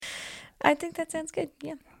I think that sounds good.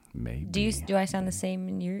 Yeah. Maybe. Do I sound the same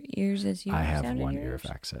in your ears as you? I have sound one in ear yours?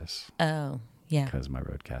 of access. Oh, yeah. Because my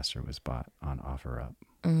Rodecaster was bought on OfferUp.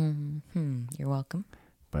 Mm-hmm. You're welcome.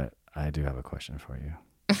 But I do have a question for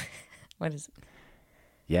you. What is it?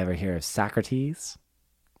 You ever hear of Socrates,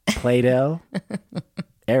 Plato,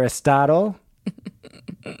 Aristotle?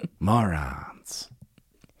 Morons.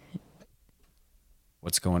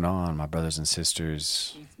 What's going on, my brothers and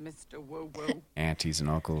sisters, Mr.WooWoo. aunties and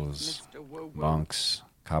uncles, Mr.WooWoo. monks,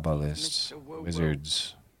 Kabbalists, Mr.WooWoo.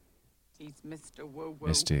 wizards, He's Mr.WooWoo.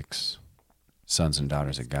 mystics, sons and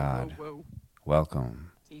daughters of God? Woo-woo.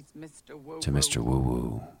 Welcome He's Mr.WooWoo. to Mr.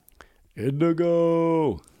 Woo-Woo.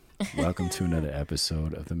 Indigo! Welcome to another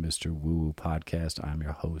episode of the Mr. Woo-Woo podcast. I'm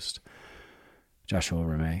your host, Joshua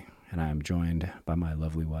Ramey, and I am joined by my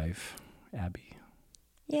lovely wife, Abby.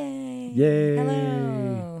 Yay. Yay!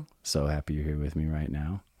 Hello. So happy you're here with me right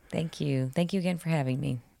now. Thank you. Thank you again for having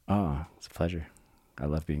me. Oh, it's a pleasure. I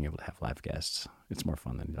love being able to have live guests. It's more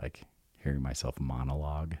fun than like hearing myself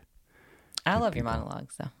monologue. I love people. your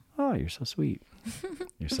monologues, though. Oh, you're so sweet.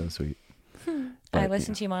 You're so sweet. I But,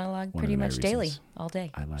 listen to you monologue one pretty of my much daily, reasons all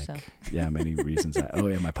day. I like, So. many reasons.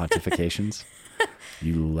 My pontifications.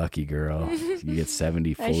 You lucky girl. You get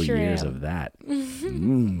 70 I full sure years am. of that.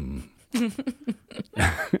 I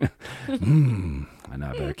know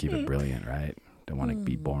I better keep it brilliant, right? Don't want to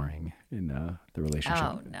be boring in the relationship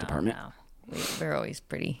Oh, no, department. no. We're always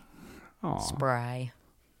pretty Aw. spry,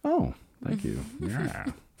 Oh, thank you. Yeah.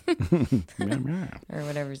 Yeah. or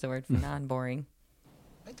whatever's the word for non-boring.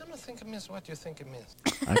 I don't think it means what you think it means.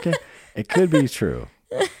 Okay. It could be true.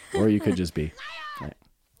 Or you could just be. Right.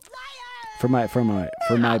 For my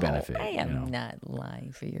benefit. I am you know. not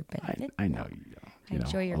lying for your benefit. I know you don't. I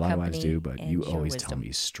enjoy your a lot of wives company do, but and you your always tell wisdom.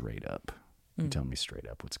 me straight up. You tell me straight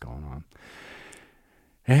up what's going on.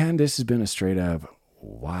 And this has been a straight up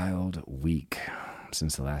wild week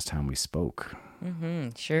since the last time we spoke. Mm-hmm.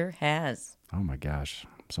 Sure has. Oh my gosh.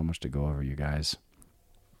 So much to go over, you guys.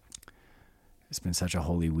 It's been such a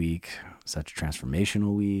holy week, such a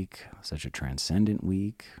transformational week, such a transcendent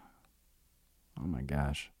week. Oh my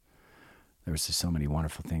gosh. There was just so many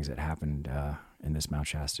wonderful things that happened in this Mount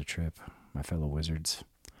Shasta trip, my fellow wizards.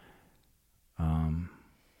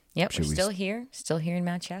 Yep, Should we're we still here in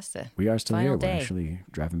Mount Shasta. We are still Final here. day. We're actually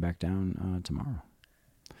driving back down tomorrow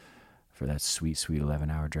for that sweet, sweet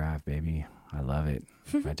 11-hour drive, baby. I love it.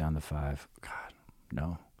 Right down the 5. God,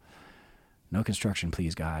 no construction,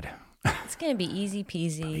 please, God. It's gonna be easy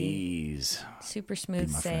peasy, Please. super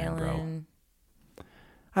smooth my friend, bro. sailing.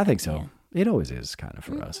 I think so. It always is kind of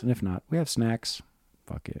for us. And if not, we have snacks.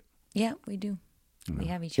 Fuck it. Yeah, we do. You know. We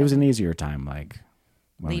have each It was other. an easier time, like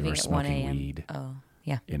when Leaving we were at 1 smoking a.m. weed. Oh,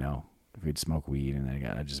 yeah. You know, if we'd smoke weed and then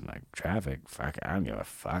I just like traffic, fuck, I don't give a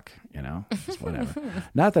fuck, you know, just whatever.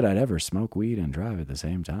 Not that I'd ever smoke weed and drive at the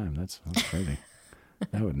same time. That's crazy.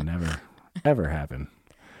 That would never, ever happen.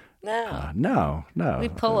 No. No.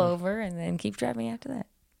 We'd pull over and then keep driving after that.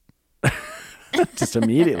 Just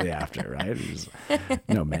immediately after, right? Just,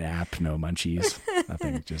 no nap, no munchies,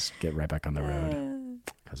 nothing. Just get right back on the road.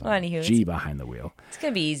 Because Well, I'm anywho, G behind the wheel. It's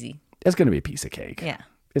going to be easy. It's going to be a piece of cake. Yeah.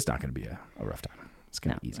 It's not going to be a rough time. It's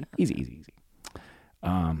going to be No. easy.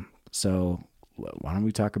 So why don't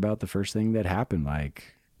we talk about the first thing that happened,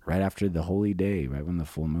 like right after the holy day, right when the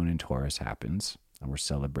full moon in Taurus happens, and we're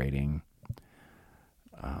celebrating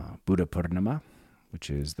Buddha Purnima, which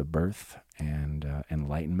is the birth and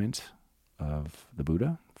enlightenment of the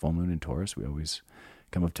Buddha. Full moon in Taurus. We always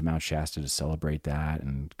come up to Mount Shasta to celebrate that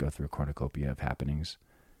and go through a cornucopia of happenings.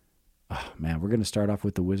 Oh, man, we're going to start off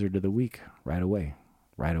with the Wizard of the Week right away.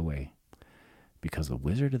 Because the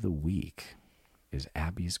Wizard of the Week is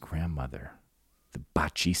Abby's grandmother, the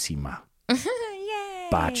Bachissima. Yay.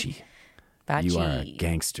 Babchi. Babchi. You are a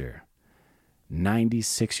gangster.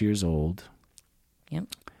 96 years old. Yep.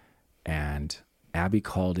 And Abby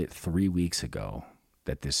called it 3 weeks ago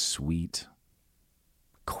that this sweet,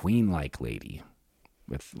 queen-like lady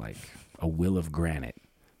with like a will of granite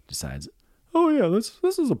decides, oh yeah,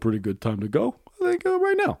 this is a pretty good time to go. I think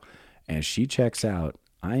right now. And she checks out.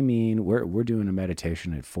 I mean, we're doing a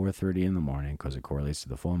meditation at 4:30 in the morning because it correlates to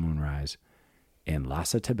the full moon rise in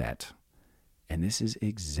Lhasa, Tibet. And this is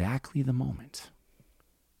exactly the moment.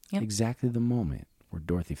 Yep. Exactly the moment where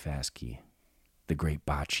Dorothy Fasky, the great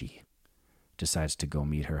Babchi, decides to go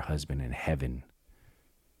meet her husband in heaven.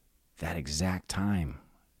 That exact time.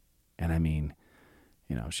 And I mean,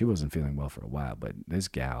 you know, she wasn't feeling well for a while, but this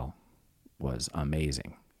gal was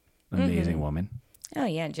amazing. Amazing woman. Oh,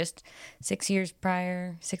 yeah. Just 6 years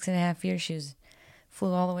prior, 6.5 years,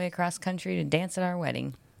 flew all the way across country to dance at our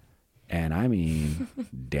wedding. And I mean,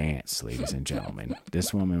 dance, ladies and gentlemen.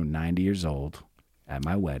 This woman, 90 years old, at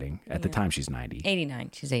my wedding. At the time, she's 90.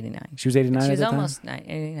 89. She's 89. She was 89 She at was the almost time?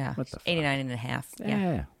 90. Yeah. What the fuck? 89 and a half. Yeah.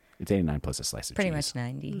 Yeah. It's 89 plus a slice of Pretty cheese. much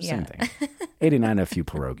 90. Same Yeah. thing. 89 and a few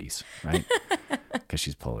pierogies, right? Because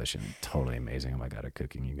she's Polish and totally amazing. Oh my God, her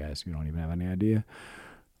cooking, you guys. You don't even have any idea.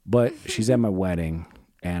 But she's at my wedding,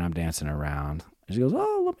 and I'm dancing around. And she goes,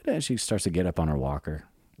 oh, look at that. She starts to get up on her walker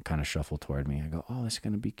and kind of shuffle toward me. I go, oh, this is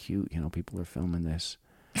going to be cute. You know, people are filming this.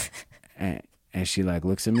 and she like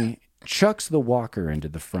looks at me, chucks the walker into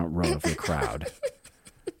the front row of the crowd,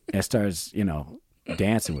 and starts, you know,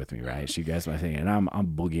 dancing with me, right? She gets my thing, and I'm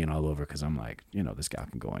boogieing all over because I'm like, you know, this gal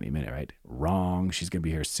can go any minute, right? Wrong. She's going to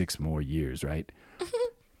be here 6 more years, right?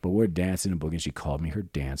 But we're dancing and boogieing. She called me her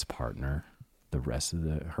dance partner the rest of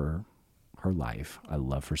her life. I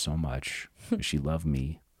love her so much. She loved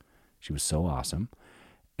me. She was so awesome.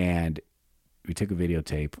 And we took a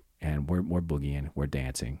videotape, and we're boogieing, we're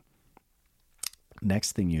dancing.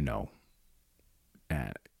 Next thing you know,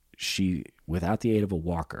 she, without the aid of a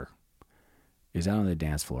walker, is out on the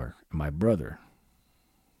dance floor. And my brother,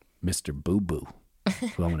 Mr.WooWoo,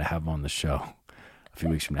 who I'm going to have on the show a few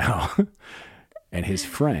weeks from now, and his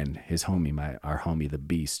friend, his homie, our homie, the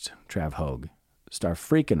Beast, Trav Hogue, start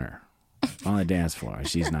freaking her on the dance floor. And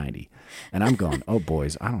she's 90. And I'm going, oh,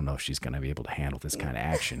 boys, I don't know if she's going to be able to handle this kind of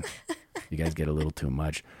action. You guys get a little too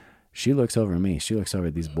much. She looks over at me. She looks over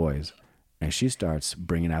at these boys. And she starts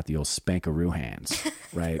bringing out the old spankaroo hands,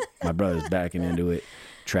 right? My brother's backing into it.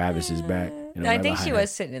 Travis is back. You know, I right think she behind her.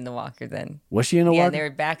 was sitting in the walker then. Was she in the Yeah, walker? they were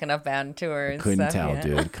backing up onto her and Couldn't stuff. tell, yeah.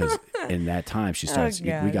 dude, because in that time she starts.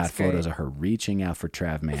 God, we got it's photos great. of her reaching out for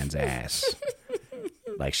Trav Man's ass,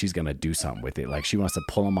 like she's gonna do something with it. Like she wants to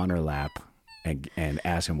pull him on her lap and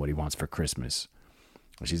ask him what he wants for Christmas.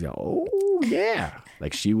 And she's going, oh yeah,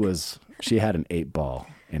 like she had an 8-ball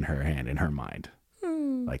in her hand, in her mind,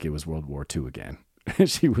 like it was World War II again.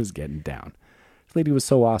 She was getting down. This lady was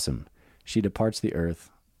so awesome. She departs the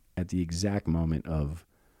earth at the exact moment of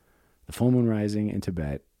the full moon rising in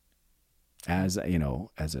Tibet, as you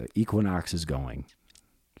know, as an equinox is going,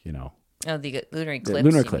 you know. Oh, the lunar eclipse. The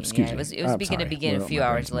lunar you eclipse, mean. excuse Yeah, me. It was I'm beginning sorry. to begin Well, a few my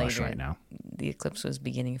hours brain's mush later. right now. The eclipse was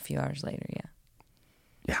beginning a few hours later, yeah.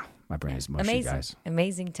 Yeah, my brain is mushy, Amazing. guys.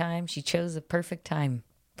 Amazing time. She chose the perfect time.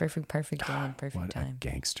 Perfect day and perfect What time. a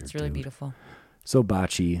gangster, It's really dude. beautiful. So,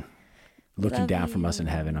 Babchi, looking Love down from us in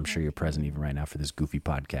you. heaven, I'm sure you're present even right now for this goofy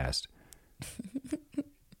podcast.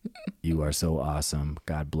 You are so awesome.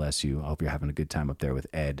 God bless you. I hope you're having a good time up there with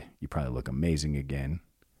Ed. You probably look amazing again.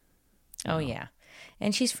 Oh, yeah.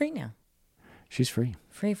 And she's free now. She's free.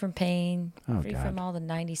 Free from pain. Oh, free God. from all the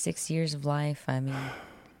 96 years of life. I mean,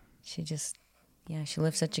 she just, she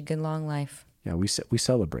lived such a good, long life. Yeah, we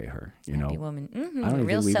celebrate her. You Happy know, woman. I don't A even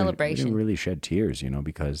real think we celebration. didn't really shed tears, you know,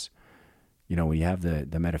 because, you know, when you have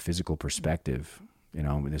the metaphysical perspective, you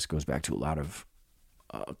know, this goes back to a lot of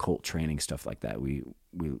occult training, stuff like that. We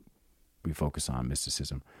focus on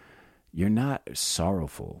mysticism. You're not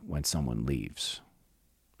sorrowful when someone leaves.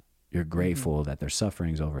 You're grateful that their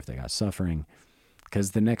suffering's over if they got suffering,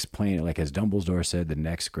 because the next plane, like as Dumbledore said, the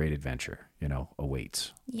next great adventure, you know,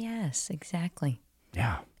 awaits. Yes, exactly.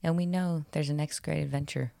 Yeah. And we know there's a next great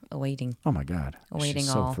adventure awaiting. Oh my God. Awaiting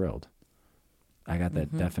She's so all. thrilled. I got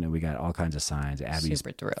that definite. We got all kinds of signs. Abby's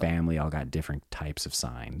Super thrilled. family all got different types of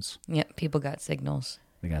signs. Yep, people got signals.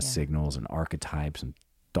 They got signals and archetypes and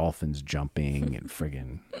dolphins jumping and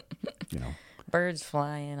friggin', you know, Birds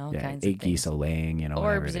flying, all kinds of 8 geese things. a laying, you know,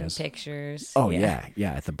 whatever Orbs it and is. pictures. Oh yeah,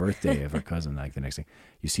 at the birthday of her cousin, like the next thing,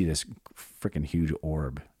 you see this freaking huge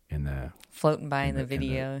orb in the Floating by in the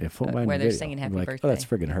video floating by in where the they're video. singing I'm happy like, birthday. oh, that's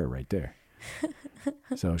friggin' her right there.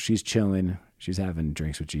 So she's chilling. She's having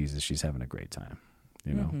drinks with Jesus. She's having a great time,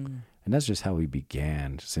 you know. Mm-hmm. And that's just how we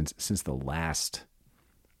began since the last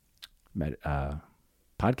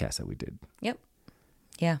podcast that we did. Yep.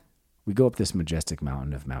 Yeah. We go up this majestic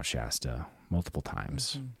mountain of Mount Shasta multiple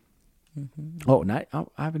times. Mm-hmm. Oh,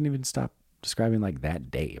 I haven't even stopped describing like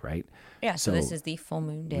that day, right? Yeah, so this is the full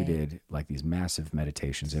moon day. We did like these massive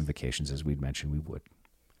meditations, invocations, as we'd mentioned we would.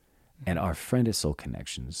 And our friend at Soul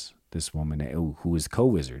Connections, this woman who is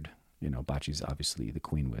co-wizard, you know, Bachi's obviously the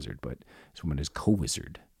queen wizard, but this woman is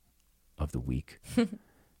co-wizard of the week.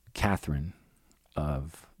 Catherine,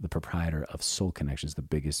 of the proprietor of Soul Connections, the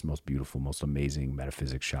biggest, most beautiful, most amazing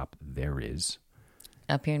metaphysics shop there is.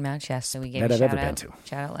 Up here in Mount Shasta, we gave That a I've shout ever out. been to.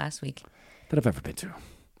 Shout out last week. That I've ever been to,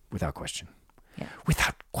 without question. Yeah.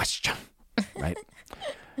 Without question, right?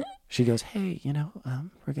 She goes, hey, you know,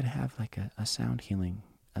 we're going to have like a sound healing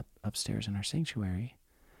upstairs in our sanctuary.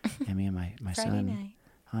 And me and my Friday son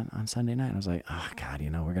night. on Sunday night. And I was like, oh, God, you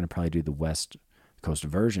know, we're going to probably do the West Coast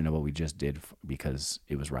version of what we just did because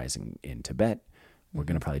it was rising in Tibet. We're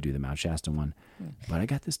going to probably do the Mount Shasta one. But I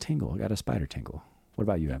got this tingle. I got a spider tingle. What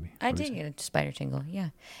about you, Abby? I did get a spider tingle, yeah.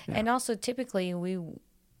 And also, typically,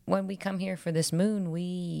 when we come here for this moon,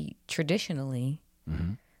 we traditionally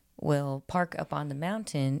will park up on the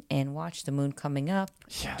mountain and watch the moon coming up,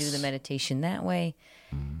 do the meditation that way.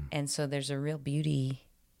 And so there's a real beauty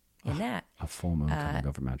in that. A full moon coming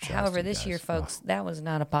over Mount Shasta. However, this year, folks, that was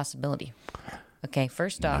not a possibility. Okay,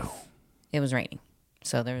 first off, it was raining,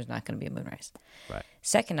 so there was not going to be a moonrise. Right.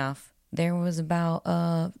 Second off, there was about,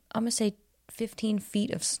 I'm going to say 15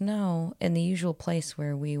 feet of snow in the usual place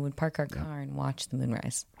where we would park our car and watch the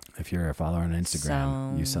moonrise. If you're a follower on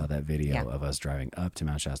Instagram, you saw that video yeah. of us driving up to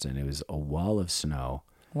Mount Shasta, and it was a wall of snow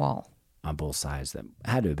on both sides that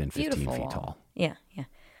had to have been 15 Beautiful feet wall. tall. Yeah, yeah.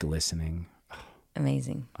 Glistening.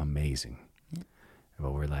 Amazing. Amazing. Yeah.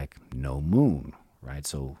 But we're like, no moon, right?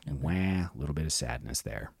 So, a little bit of sadness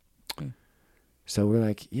there. So we're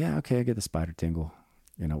like, yeah, okay, I get the spider tingle.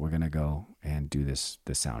 You know, we're going to go and do this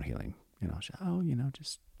sound healing. You know,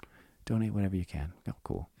 just donate whatever you can. Oh,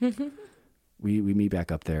 cool. We meet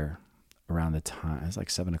back up there around the time, it's like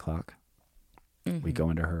 7 o'clock. We go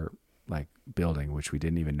into her like building, which we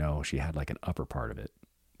didn't even know she had like an upper part of it.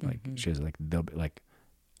 Like she has like,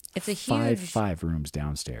 it's a huge five rooms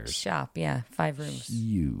downstairs. Shop, yeah, 5 rooms.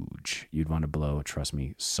 Huge. You'd want to blow, trust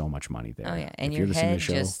me, so much money there. Oh yeah, and if your you're listening head to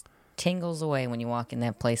the show, just tingles away when you walk in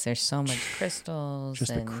that place. There's so much crystals.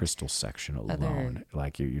 Just the and crystal section alone,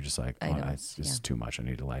 like you're just like, this is too much. I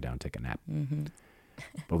need to lie down, and take a nap.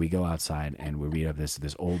 But we go outside and we read up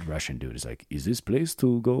this old Russian dude. Is like, is this place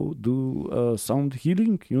to go do sound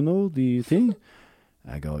healing? You know the thing.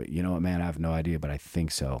 I go, you know what, man? I have no idea, but I think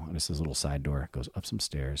so. And it's this little side door, goes up some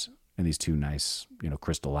stairs, and these two nice,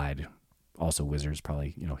 crystal-eyed, also wizards,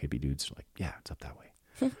 probably, hippie dudes, are like, yeah, it's up that way.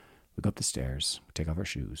 We go up the stairs, we take off our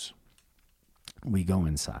shoes, we go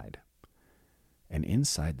inside, and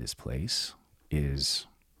inside this place is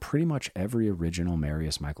pretty much every original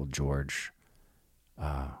Marius Michael George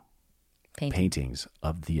paintings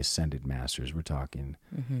of the Ascended Masters. We're talking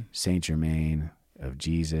Saint Germain, of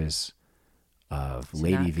Jesus, of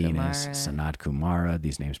Lady Venus, Sanat Kumara.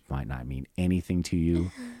 These names might not mean anything to you,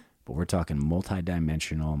 but we're talking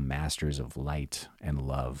multi-dimensional masters of light and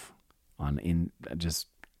love in just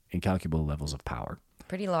incalculable levels of power.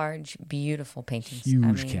 Pretty large, beautiful paintings.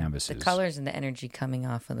 Huge canvases. The colors and the energy coming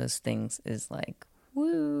off of those things is like,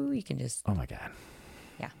 woo, you can just... Oh my God.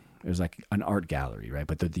 Yeah. It was like an art gallery, right?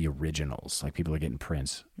 But they're the originals. Like people are getting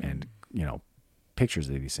prints and, pictures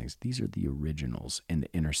of these things. These are the originals in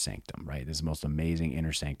the inner sanctum, right? This is the most amazing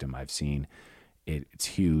inner sanctum I've seen. It's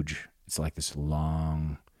huge. It's like this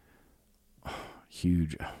long,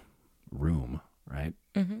 huge room, right?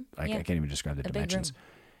 I can't even describe the dimensions.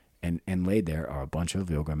 And laid there are a bunch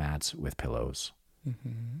of yoga mats with pillows.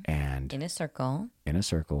 And in a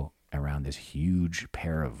circle around this huge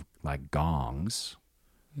pair of like gongs.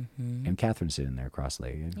 And Catherine's sitting there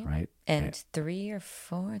cross-legged, right? And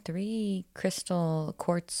 3 crystal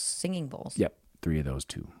quartz singing bowls. Yep, 3 of those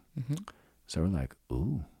too. So we're like,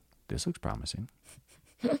 ooh, this looks promising.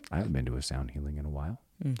 I haven't been to a sound healing in a while.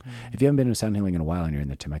 If you haven't been to a sound healing in a while and you're in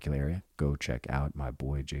the Temecula area, go check out my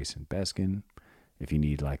boy Jason Beskin. If you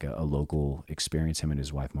need like a local experience, him and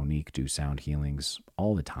his wife Monique do sound healings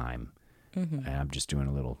all the time. And I'm just doing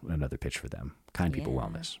another pitch for them. Kind People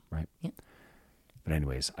Wellness, right? Yep. But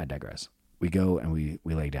anyways, I digress. We go and we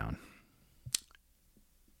lay down.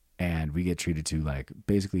 And we get treated to like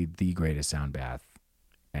basically the greatest sound bath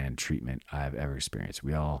and treatment I've ever experienced.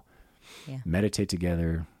 We all meditate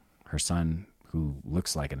together. Her son, who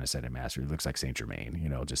looks like an Ascended Master, looks like Saint Germain,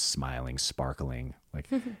 just smiling, sparkling. Like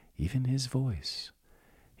even his voice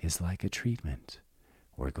is like a treatment.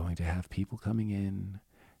 We're going to have people coming in.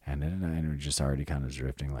 And we're just already kind of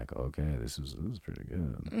drifting like, okay, this is pretty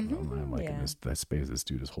good. I'm like, in that space this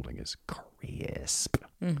dude is holding is crisp,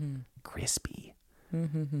 crispy.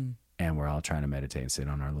 And we're all trying to meditate and sit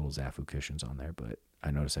on our little Zafu cushions on there. But I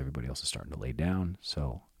notice everybody else is starting to lay down.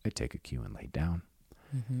 So I take a cue and lay down.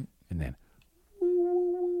 And then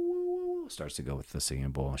starts to go with the singing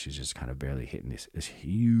bowl. And she's just kind of barely hitting this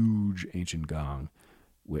huge ancient gong.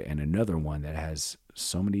 And another one that has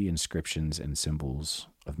so many inscriptions and symbols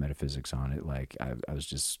of metaphysics on it. Like I was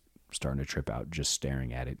just starting to trip out just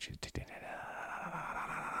staring at it.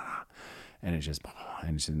 And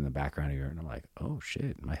it's in the background of your, and I'm like, oh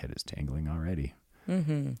shit, my head is tingling already.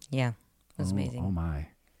 Yeah, it was amazing. Oh my.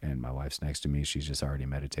 and my wife's next to me. She's just already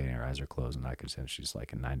meditating. Her eyes are closed, and I can sense she's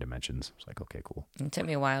like in 9 dimensions. It's like, okay, cool. It took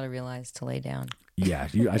me a while to realize to lay down. Yeah, I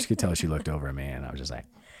just could tell she looked over at me, and I was just like,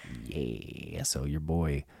 yeah. So your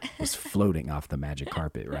boy was floating off the magic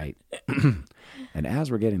carpet, right? And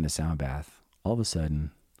as we're getting the sound bath, all of a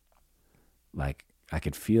sudden, like, I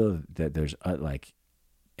could feel that there's like,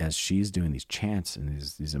 as she's doing these chants and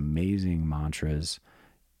these amazing mantras,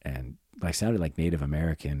 and like sounded like Native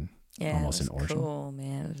American. Yeah, almost it an was orchard. cool,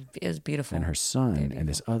 man. It was beautiful. And her son Very and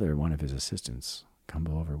this other one of his assistants come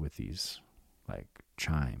over with these like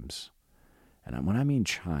chimes. And when I mean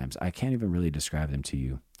chimes, I can't even really describe them to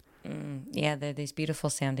you. Yeah, they're these beautiful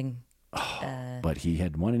sounding. But he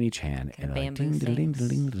had one in each hand, and like bamboo things.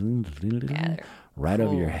 Yeah, right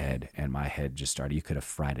over your cool. head, and my head just started. You could have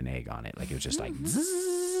fried an egg on it, like it was just like.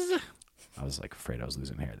 Zzz. I was like afraid I was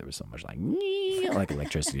losing hair. There was so much like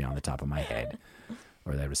electricity on the top of my head,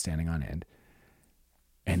 or that was standing on end.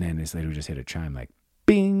 And then this lady would just hit a chime like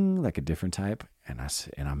bing, like a different type, and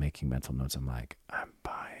I'm making mental notes. I'm like, I'm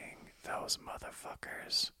buying those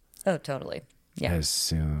motherfuckers. Oh, totally. Yeah. As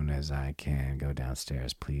soon as I can go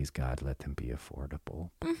downstairs, please God, let them be affordable.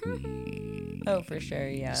 Please. Oh, for sure.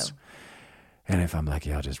 Yeah. And if I'm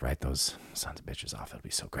lucky, I'll just write those sons of bitches off. It'll be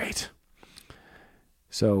so great.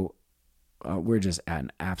 So we're just at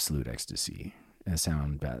an absolute ecstasy.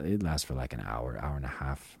 And it lasts for like an hour and a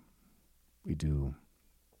half. We do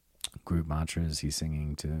group mantras. He's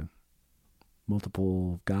singing to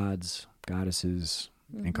multiple gods, goddesses,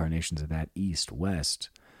 incarnations of that, east, west.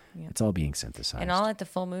 Yep. It's all being synthesized. And all at the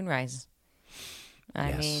full moon rise. I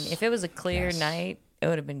Yes. mean, if it was a clear Yes. night, it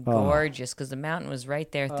would have been gorgeous because the mountain was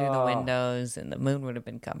right there through the windows and the moon would have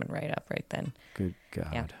been coming right up right then. Good God.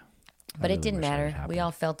 Yeah. I But really it didn't wish that matter. had happened. We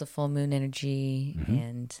all felt the full moon energy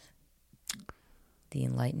and the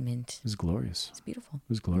enlightenment. It was glorious. It's beautiful. It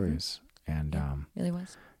was glorious. And It really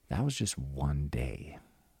was. that was just one day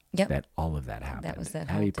Yep. that all of that happened. was that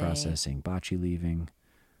Abby whole day. processing, Babchi leaving,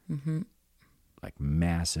 like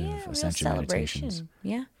massive Yeah, real ascension meditations. celebration.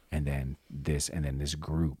 Yeah. And then this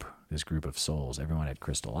group of souls. Everyone had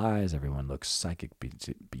crystal eyes. Everyone looked psychic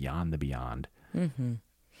beyond the beyond. Mm-hmm.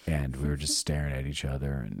 And we were just staring at each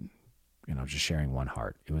other and, just sharing one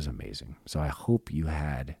heart. It was amazing. So I hope you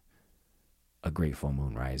had a great full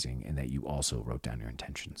moon rising and that you also wrote down your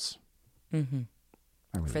intentions. Mm-hmm.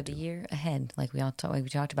 I really For the do. year ahead, like we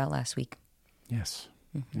talked about last week. Yes.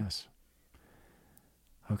 Yes.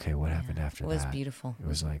 Okay, what happened after It that? was beautiful. It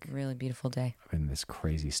was like a really beautiful day. in this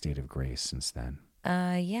crazy state of grace since then.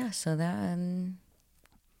 Yeah, so that then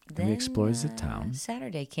we explored the town.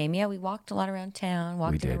 Saturday came. Yeah, we walked a lot around town,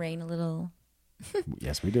 walked in the did. rain a little,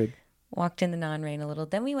 Yes, we did. walked in the non-rain a little.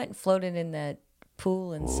 Then we went and floated in the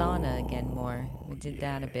pool and sauna again more. We did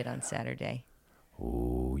that a bit on Saturday,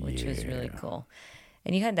 Oh, which yeah. was really cool.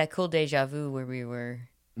 And you had that cool deja vu where we were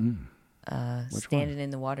standing in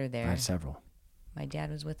the water I there. had several. My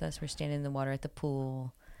dad was with us. We're standing in the water at the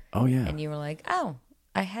pool. Oh, yeah. And you were like, oh,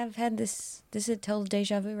 I have had this is a total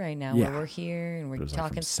deja vu right now. Yeah. Where we're here and It we're was like from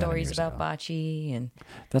talking 7 stories years about ago. Babchi and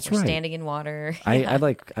That's we're right. standing in water.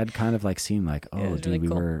 I'd kind of like seen like, oh, It was dude, really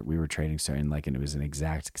cool. we were trading certain like, and it was an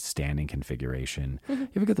exact standing configuration. You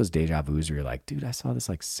ever get those deja vus where you're like, dude, I saw this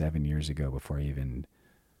like 7 years ago before I even,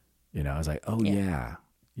 I was like, oh yeah.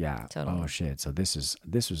 Totally. Oh shit. So this was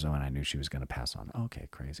when I knew she was going to pass on. Okay,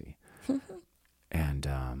 crazy. And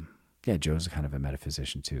yeah, Joe's kind of a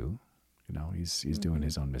metaphysician too. He's doing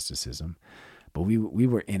his own mysticism. But we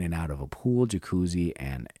were in and out of a pool, jacuzzi,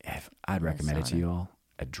 and if I'd recommend it to sauna. you all,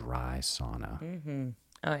 a dry sauna.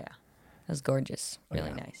 Oh, yeah. It was gorgeous. Really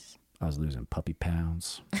yeah. nice. I was losing puppy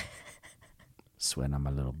pounds, sweating on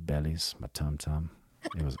my little bellies, my tum-tum.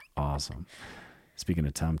 It was awesome. Speaking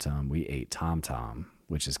of tum-tum, we ate tom-tom,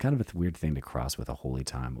 which is kind of a weird thing to cross with a holy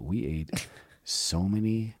time. We ate so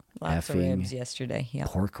many Lots of effing ribs yesterday. Yeah.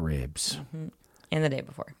 pork ribs. And the day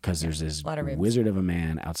before. Because there's this lot of ribs. wizard of a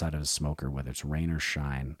man outside of a smoker, whether it's rain or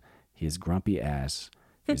shine. His grumpy ass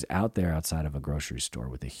is out there outside of a grocery store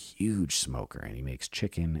with a huge smoker, and he makes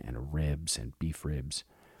chicken and ribs and beef ribs.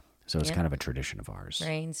 So it's kind of a tradition of ours.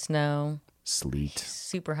 Rain, snow, Sleet.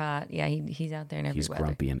 super hot. Yeah, he's out there in every He's weather.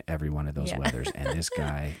 grumpy in every one of those Yeah. weathers, and this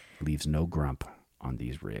guy leaves no grump on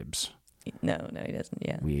these ribs. No, he doesn't.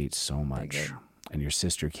 Yeah. We ate so much. good. And your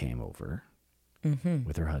sister came over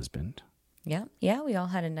with her husband. Yeah, we all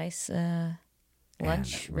had a nice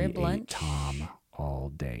lunch, and rib we lunch. ate Tom all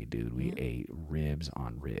day, dude. We ate ribs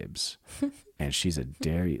on ribs. And she's a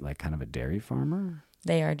dairy, like kind of a dairy farmer.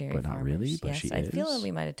 They are dairy But not farmers. really, but yes, she I feel is. like we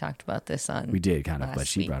might have talked about this on. We did kind of, but last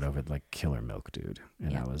she week. brought over like killer milk, dude.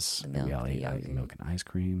 And Yeah, that was, the milk, we all the ate yogurt. milk and ice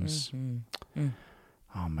creams. Mm-hmm.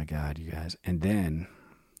 Oh my God, you guys. And then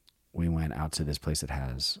we went out to this place that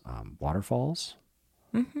has waterfalls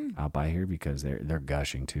out by here because they're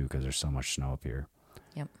gushing too because there's so much snow up here.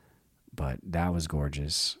 Yep. But that was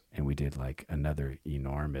gorgeous, and we did like another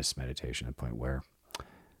enormous meditation at a point where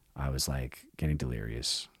I was like getting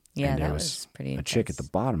delirious. Yeah, and there that was pretty a chick at intense.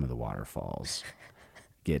 the bottom of the waterfalls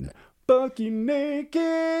getting bucky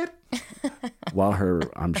naked while her,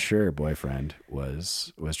 I'm sure, boyfriend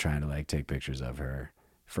was trying to like take pictures of her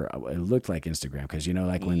for, it looked like Instagram, because you know,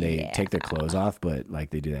 like when they take their clothes off, but like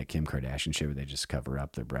they do that Kim Kardashian shit where they just cover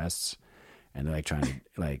up their breasts, and they're like trying to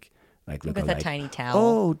like look With a like, tiny towel.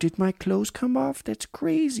 oh, did my clothes come off? That's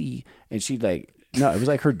crazy. And she like, no, it was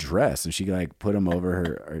like her dress, and she like put them over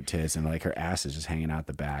her tits, and like her ass is just hanging out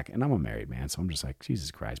the back. And I'm a married man, so I'm just like,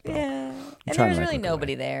 Jesus Christ, bro. Yeah. And trying there was to, like, really look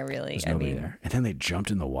nobody away. there, really. There's nobody there. And then they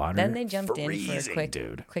jumped in the water. Then they jumped in for a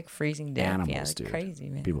Freezing, quick freezing death. Animals, yeah, dude. crazy,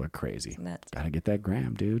 man. People are crazy. It's nuts. Gotta get that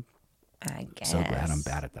gram, dude. I guess. So glad I'm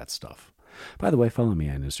bad at that stuff. By the way, follow me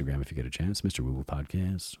on Instagram if you get a chance, Mr.WooWoo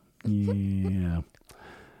Podcast. Yeah.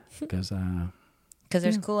 Because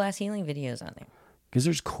there's cool ass healing videos on there. Because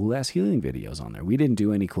there's cool ass healing videos on there. We didn't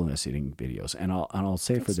do any cool ass healing videos, and I'll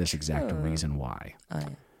say for this exact reason why. Oh,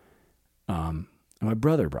 yeah. My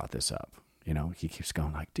brother brought this up. You know, he keeps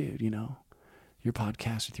going like, dude, you know, your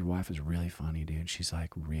podcast with your wife is really funny, dude. She's like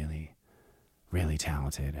really, really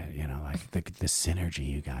talented. At, you know, like the synergy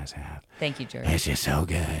you guys have. Thank you, George. It's just so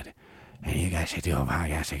good, and you guys should do a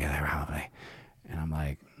podcast together probably. And I'm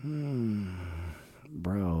like,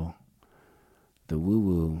 bro, the woo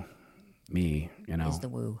woo. Me, you know, Is the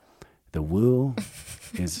woo. The woo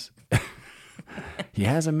is, he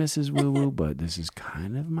has a Mrs.WooWoo, but this is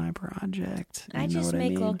kind of my project. You I know just what make I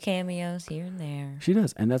mean? little cameos here and there. She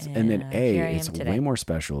does, and that's and then Yeah, here I am it's today. way more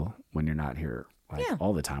special when you're not here like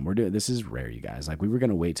all the time. We're doing this is rare, you guys. Like we were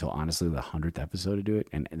gonna wait till honestly the 100th episode to do it,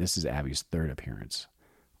 and this is Abby's third appearance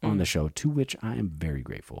on the show, to which I am very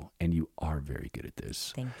grateful. And you are very good at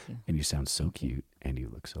this. Thank you. And you sound so cute, and you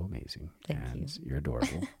look so amazing, Thank and you're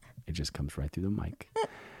adorable. It just comes right through the mic.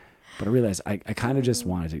 But I realized I kind of just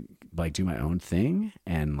wanted to like do my own thing,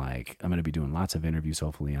 and like I'm going to be doing lots of interviews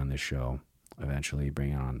hopefully on this show eventually,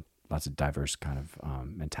 bringing on lots of diverse kind of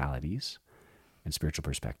mentalities and spiritual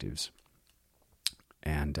perspectives.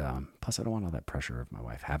 And plus I don't want all that pressure of my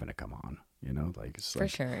wife having to come on, you know, like it's For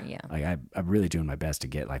like, sure, yeah. like I'm really doing my best to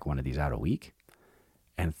get like one of these out a week.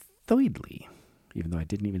 And thirdly, even though I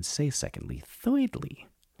didn't even say secondly, thirdly,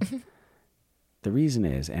 the reason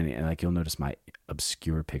is, and like you'll notice my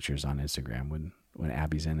obscure pictures on Instagram when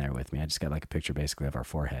Abby's in there with me. I just got like a picture basically of our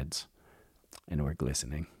foreheads, and we're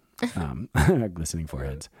glistening, our glistening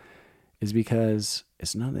foreheads, is because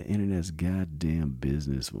it's none of the internet's goddamn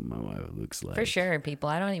business what my wife looks like. For sure, people.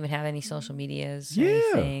 I don't even have any social medias or Yeah.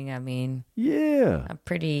 anything. I mean, Yeah. I'm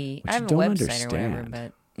pretty. Which I you have a don't website or whatever, understand.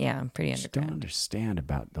 but yeah, I'm pretty What you don't underground. understand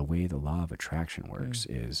about the way the law of attraction works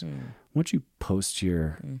is once you post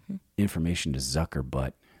your information to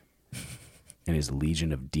Zuckerbutt and his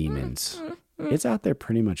legion of demons, it's out there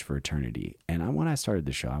pretty much for eternity. And when I started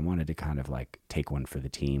the show, I wanted to kind of like take one for the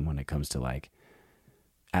team when it comes to like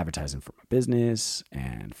advertising for my business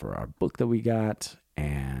and for our book that we got,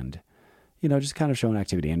 and you know, just kind of showing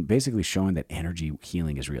activity and basically showing that energy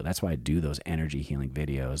healing is real. That's why I do those energy healing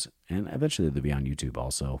videos, and eventually they'll be on YouTube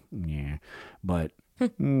also. Yeah, but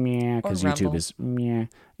yeah, because YouTube Rumble. is yeah,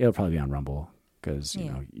 it'll probably be on Rumble because you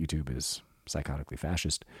know YouTube is psychotically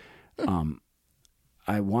fascist.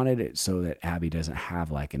 I wanted it so that Abby doesn't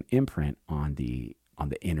have like an imprint on the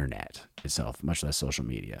internet itself, much less social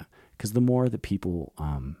media, because the more that people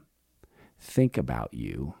think about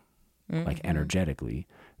you, like energetically,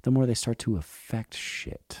 the more they start to affect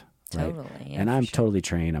shit. Right? Totally. Yeah, And for I'm sure. totally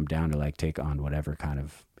trained. I'm down to like take on whatever kind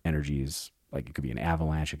of energies. Like it could be an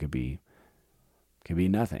avalanche. It could be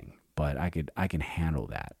nothing. But I can handle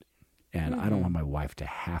that. And I don't want my wife to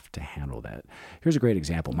have to handle that. Here's a great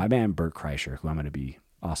example. My man Bert Kreischer, who I'm going to be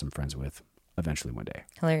awesome friends with eventually one day.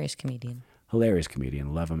 Hilarious comedian. Hilarious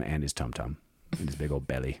comedian. Love him and his tum-tum and his big old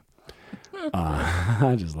belly.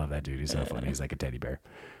 I just love that dude. He's so funny. He's like a teddy bear.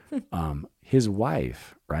 His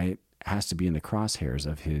wife, right, has to be in the crosshairs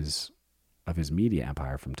of his media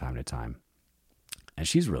empire from time to time. And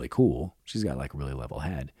she's really cool. She's got like a really level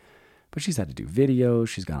head. But she's had to do videos.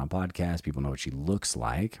 She's gone on podcasts. People know what she looks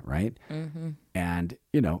like, right? Mm-hmm. And,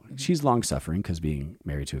 you know, she's long-suffering because being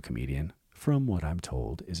married to a comedian, from what I'm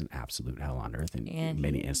told, is an absolute hell on earth in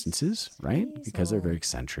many instances, right? Because they're very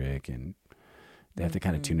eccentric and they have to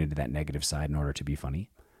kind of tune into that negative side in order to be funny.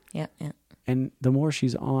 Yeah, yeah. And the more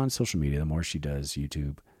she's on social media, the more she does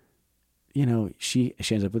YouTube, you know, she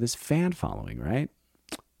ends up with this fan following, right?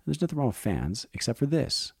 There's nothing wrong with fans except for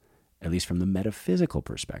this. at least from the metaphysical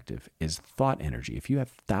perspective, is thought energy. If you have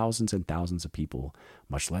thousands and thousands of people,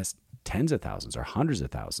 much less tens of thousands or hundreds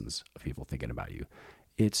of thousands of people thinking about you,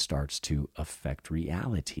 it starts to affect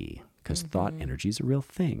reality because thought energy is a real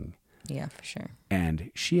thing. Yeah, for sure.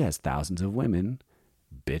 And she has thousands of women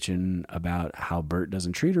bitching about how Bert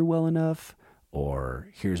doesn't treat her well enough, or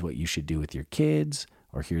here's what you should do with your kids,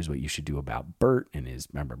 or here's what you should do about Bert and his,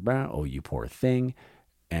 oh, you poor thing.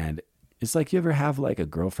 And it's like, you ever have like a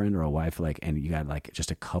girlfriend or a wife, like, and you got like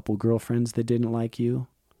just a couple girlfriends that didn't like you?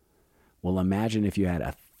 Well, imagine if you had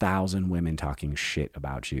 1,000 women talking shit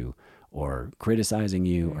about you or criticizing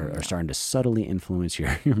you or starting to subtly influence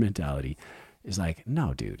your mentality. It's like,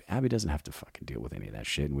 no, dude, Abby doesn't have to fucking deal with any of that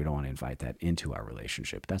shit, and we don't want to invite that into our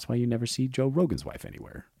relationship. That's why you never see Joe Rogan's wife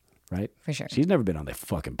anywhere, right? For sure. She's never been on the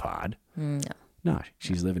fucking pod. No. No,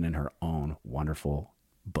 she's living in her own wonderful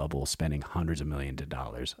bubble, spending hundreds of millions of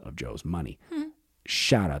dollars of Joe's money.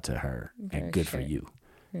 Shout out to her, and good for you.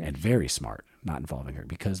 And very smart, not involving her,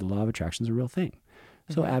 because the law of attraction is a real thing.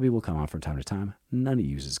 So Abby will come on from time to time. None of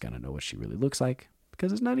you is going to know what she really looks like,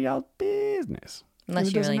 because it's none of y'all's business.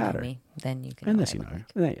 Unless you really know me, then you can. Unless you know her.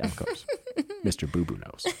 Yeah, of course. Mr. Boo Boo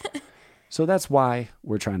knows. So that's why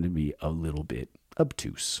we're trying to be a little bit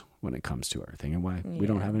obtuse when it comes to everything, and why we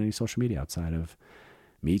don't have any social media outside of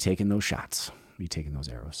me taking those shots, me taking those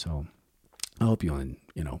arrows. So I hope you'll,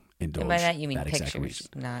 indulge. And by that you mean exact pictures,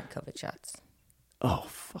 reason. not COVID shots. Oh,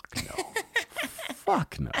 fuck no.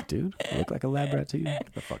 Fuck no, dude. I look like a lab rat to you?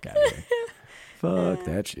 Get the fuck out of here. Fuck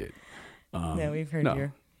that shit. No, we've heard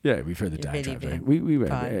your... Yeah, we've heard the Your diatribes, viddy right? vid We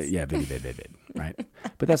pods. yeah, vid, right?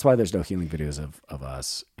 But that's why there's no healing videos of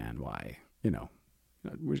us, and why,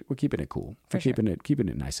 we're keeping it cool. For We're sure. keeping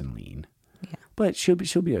it nice and lean. Yeah. But she'll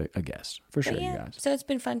be a guest for sure, But you yeah, guys. so it's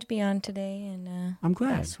been fun to be on today, and I'm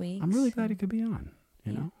glad. last week. I'm really glad he could be on.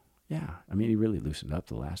 You know, yeah. I mean, he really loosened up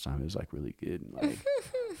the last time. It was like really good, like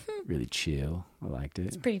really chill. I liked it.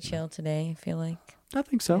 It's pretty chill today. I feel like I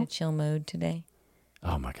think in so. a chill mode today.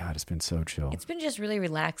 Oh my God, it's been so chill. It's been just really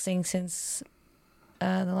relaxing since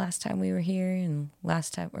the last time we were here, and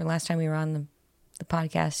last time we were on the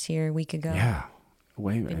podcast here a week ago. Yeah.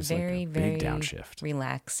 It's been It's very, like a very big downshift.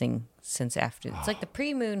 relaxing since after. It's like the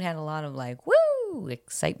pre-moon had a lot of like woo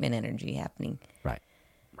excitement energy happening, Right.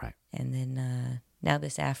 and then now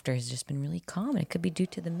this after has just been really calm. And it could be due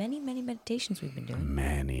to the many meditations we've been doing,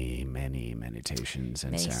 Many meditations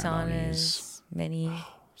and many ceremonies. saunas, many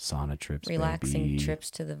Sauna trips, relaxing baby. trips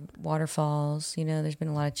to the waterfalls. There's been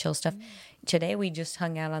a lot of chill stuff. Today we just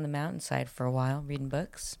hung out on the mountainside for a while reading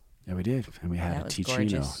books. Yeah, we did. And we had That a was Ticino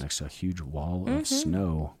gorgeous. next to a huge wall of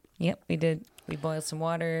snow Yep, we did. We boiled some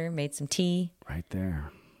water, made some tea. right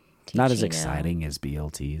there. Not as Ticino. exciting as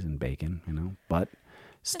BLTs and bacon, but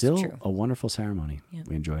still true. a wonderful ceremony. Yeah.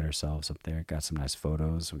 We enjoyed ourselves up there. Got some nice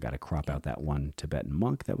photos. We got to crop out that one Tibetan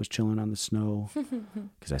monk that was chilling on the snow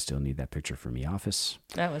because I still need that picture for me office.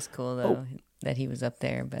 That was cool though that he was up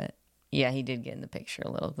there, but yeah, he did get in the picture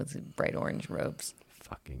a little with his bright orange robes.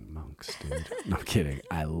 Fucking monks, dude. No, I'm kidding.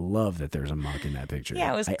 I love that there's a monk in that picture.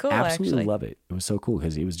 Yeah, it was I cool, absolutely actually. love it. It was so cool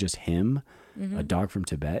because it was just him, a dog from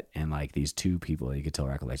Tibet, and like these two people that you could tell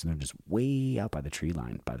recollects, and they're just way out by the tree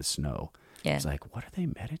line, by the snow. Yeah. It's like, what are they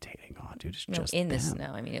meditating on, dude? It's No, just in the them.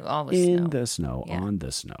 snow. I mean, all was In snow. the snow, Yeah. on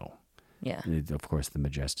the snow. Yeah. And of course, the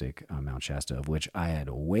majestic Mount Shasta, of which I had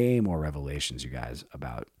way more revelations, you guys,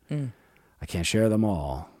 about. I can't share them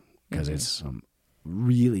all because it's some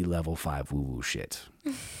really level 5 woo-woo shit.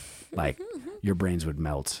 Like, your brains would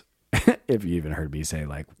melt if you even heard me say,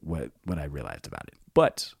 like, what I realized about it.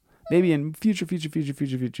 But maybe in future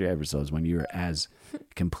episodes when you're as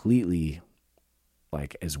completely,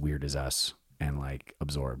 like, as weird as us and, like,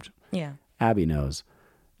 absorbed. Yeah. Abby knows.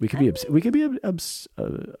 We could be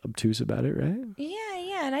obtuse about it, right?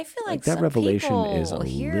 Yeah, and I feel like that some revelation people is a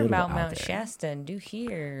hear little about out Mount there. Shasta and do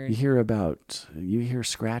hear. You hear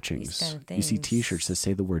scratchings. These kind of You see things. T-shirts that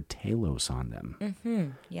say the word Talos on them.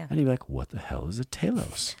 Yeah. And you're like, what the hell is a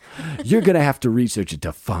Talos? You're going to have to research it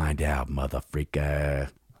to find out, motherfreaker.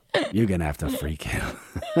 You're going to have to freak out.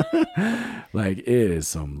 Like, it is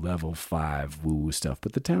some level 5 woo-woo stuff.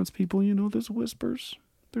 But the townspeople, there's whispers.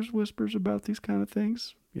 There's whispers about these kind of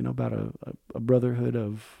things. About a brotherhood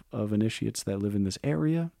of initiates that live in this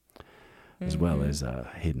area, as well as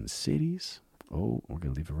hidden cities. Oh, we're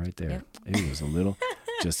going to leave it right there. Yep. It was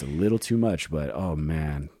just a little too much, but oh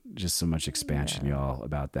man, just so much expansion, y'all,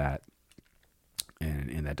 about that. And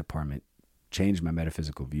in that department, changed my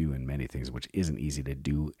metaphysical view in many things, which isn't easy to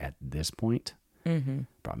do at this point.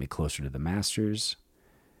 Brought me closer to the masters.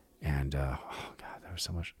 And, oh God, there was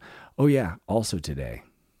so much. Oh yeah, also today,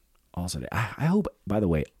 I hope, by the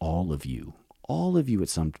way, all of you all of you at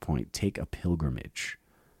some point take a pilgrimage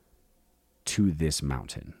to this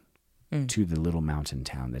mountain, to the little mountain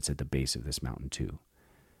town that's at the base of this mountain too.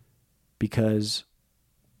 Because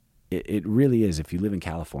it really is, if you live in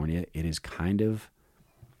California, it is kind of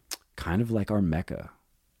like our Mecca.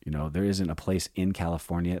 You know, there isn't a place in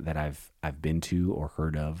California that I've been to or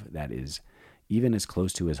heard of that is even as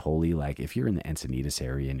close to as holy. Like if you're in the Encinitas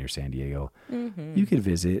area near San Diego, you could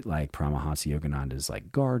visit like Paramahansa Yogananda's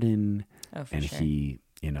like garden, and sure. he,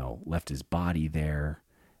 you know, left his body there,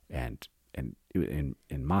 and in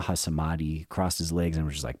Mahasamadhi crossed his legs and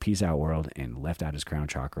was just like, peace out world, and left out his crown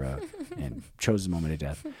chakra and chose his moment of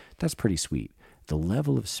death. That's pretty sweet. The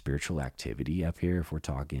level of spiritual activity up here, if we're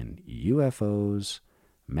talking UFOs,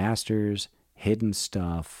 masters, hidden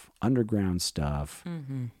stuff, underground stuff,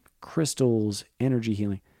 crystals, energy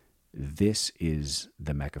healing, this is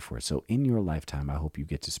the Mecca for it. So in your lifetime, I hope you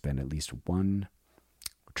get to spend at least one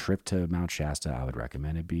trip to Mount Shasta. I would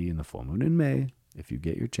recommend it be in the full moon in May if you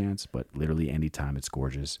get your chance, but literally anytime. It's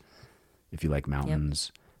gorgeous. If you like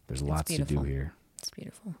mountains, there's lots to do here. It's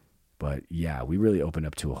beautiful. But yeah, we really opened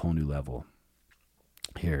up to a whole new level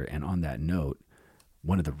here. And on that note,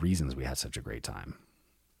 one of the reasons we had such a great time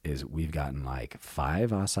is we've gotten like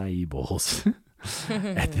 5 acai bowls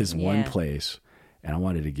at this one place. And I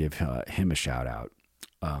wanted to give him a shout out.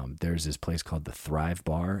 There's this place called the Thrive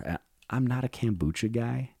Bar. I'm not a kombucha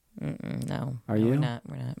guy. No. Are you? We're not.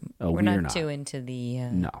 Oh, we're not too into the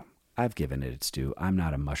no. I've given it its due. I'm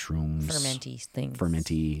not a mushrooms fermenty things.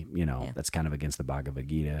 Fermenty, you know, that's kind of against the Bhagavad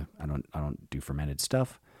Gita. I don't do fermented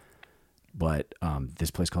stuff. But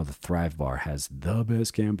this place called the Thrive Bar has the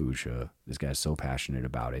best kombucha. This guy's so passionate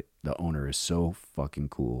about it. The owner is so fucking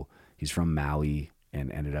cool. He's from Maui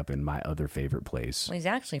and ended up in my other favorite place. Well, he's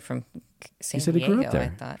actually from San He said Diego, he grew up there. I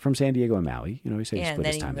thought. From San Diego and Maui. You know, he said he Yeah, split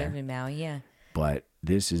and his then time he there. lived in Maui, yeah. But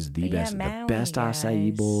this is the But yeah, best, Maui, the best acai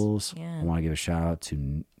guys. bowls. Yeah. I want to give a shout out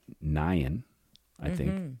to Nyan, I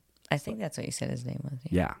think. I think that's what you said his name was.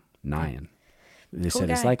 Yeah, Nyan. They Cool said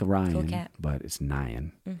it's guy. like Cool Ryan, cat. but it's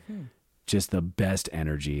Nyan. Just the best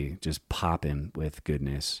energy, just popping with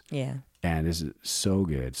goodness. Yeah. And this is so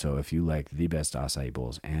good. So if you like the best acai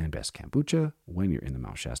bowls and best kombucha when you're in the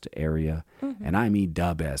Mount Shasta area, and I mean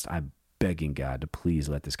the best, I'm begging God to please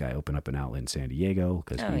let this guy open up an outlet in San Diego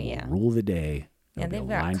because he will rule the day. Yeah, There'll be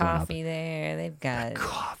they've a line got going up. coffee there. They've got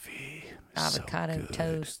Coffee. avocado So good.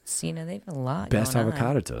 toasts. You know, they've got a lot Best going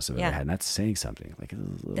avocado on. toast I've Yeah. ever had. And that's saying something. Like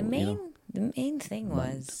The main thing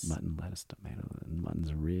was mutton, lettuce, tomato. And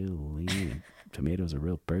mutton's real lean. And tomatoes are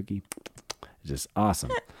real perky. It's just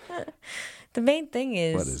awesome. the main thing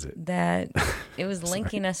is, What is it? that it was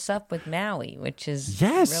linking us up with Maui, which is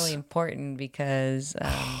Yes. really important because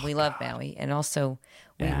we love Maui, and also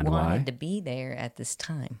we And wanted why? to be there at this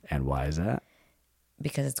time And why is that?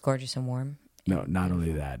 because it's gorgeous and warm. No, not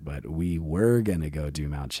only that, but we were going to go do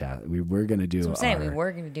Mount Shasta. We were going to do So I'm saying we our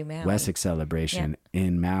were going to do Maui. Wessex celebration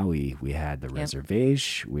in Maui. We had the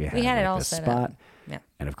reservation. We had it like all the set spot. up. Yeah.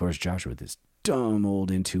 And of course, Joshua, with this dumb old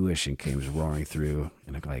intuition, came roaring through.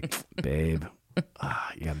 And I'm like, babe,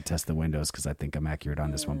 you got to test the windows because I think I'm accurate on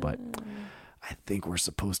this one. But I think we're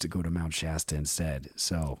supposed to go to Mount Shasta instead.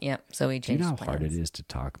 So, Yep. So we do you changed know how hard it plans. is to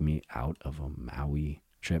talk me out of a Maui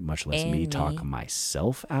trip, much less me And talk me.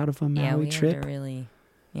 myself out of a Yeah, Maui we trip? had to really.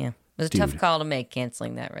 Yeah, it was a Dude. tough call to make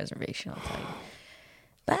canceling that reservation. I'll tell you.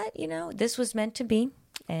 But you know, this was meant to be.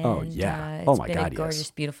 And, Oh, yeah. It's Oh, my been God, a yes.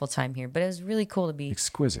 gorgeous, beautiful time here. But it was really cool to be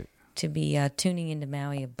Exquisite. tuning into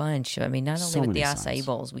Maui a bunch. I mean, not only So with the many acai signs.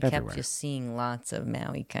 bowls, we Everywhere. kept just seeing lots of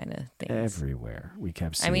Maui kind of things. Everywhere. We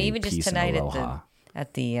kept I seeing mean, even just peace and tonight aloha.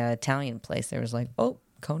 at the Italian place, there was like, oh,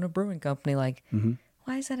 Kona Brewing Company. Like, Mm-hmm.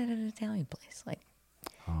 why is that at an Italian place? Like,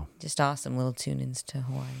 Oh. just awesome little tune-ins to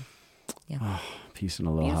Hawaii. Yeah. Peace and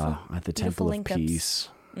aloha Beautiful. at the Beautiful Temple of link-ups. Peace.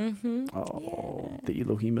 Mm-hmm. Oh, the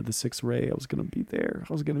Elohim of the sixth ray. I was going to be there.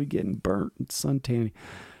 I was going to be getting burnt and suntanning.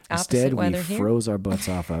 Opposite Instead, we weather here. froze our butts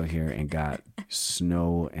off out here and got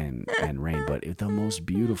snow and rain, but the most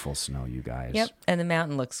beautiful snow, you guys. Yep, and the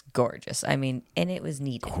mountain looks gorgeous. I mean, and it was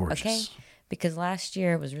needed. Gorgeous. Okay, because last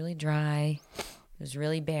year it was really dry. It was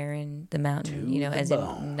really barren. The mountain, as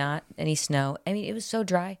in not any snow. I mean, it was so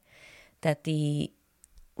dry that the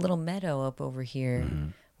little meadow up over here,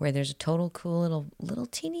 where there's a total cool little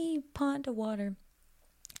teeny pond of water,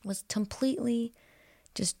 was completely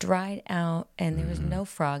just dried out, and there was no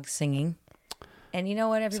frogs singing. And you know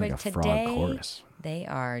what, It's everybody, like a frog today chorus. they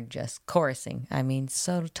are just chorusing. I mean,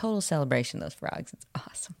 so total celebration, those frogs. It's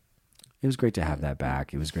awesome. It was great to have that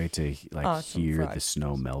back. It was great to Awesome hear frogs. the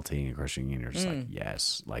snow melting and crushing, and you're just like,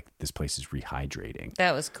 yes, like this place is rehydrating.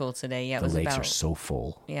 That was cool today. Yeah, it The was lakes about, are so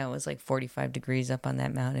full. yeah, it was like 45 degrees up on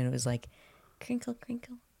that mountain. It was like crinkle,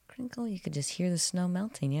 crinkle, crinkle. You could just hear the snow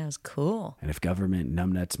melting. Yeah, it was cool. And if government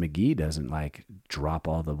numbnuts McGee doesn't like drop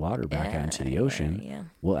all the water back out into the ocean,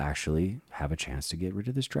 we'll actually have a chance to get rid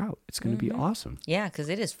of this drought. It's going to be awesome. Yeah, because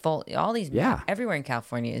it is full. All these, everywhere in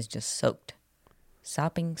California is just soaked.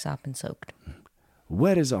 Sopping, soaked.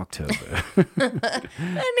 Wet as October. I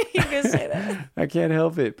knew you were going to say that. I can't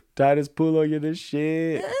help it. Titus Pulo, you're the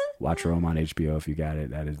shit. Watch Rome on HBO if you got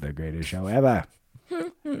it. That is the greatest show ever.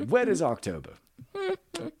 Wet as October.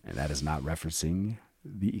 And that is not referencing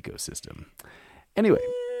the ecosystem. Anyway.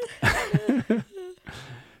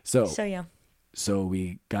 So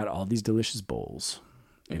we got all these delicious bowls.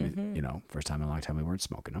 And, you know, first time in a long time we weren't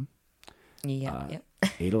smoking them. Yep.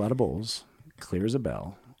 Ate a lot of bowls. Clear as a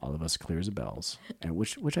bell. All of us clear as a bells. And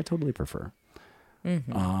which I totally prefer. Yeah,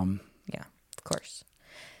 of course.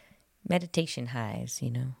 Meditation highs,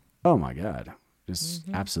 you know. Oh my God. Just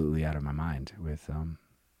absolutely out of my mind with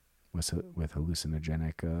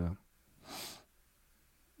hallucinogenic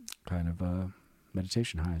kind of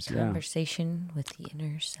meditation highs. Conversation with the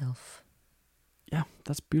inner self. Yeah,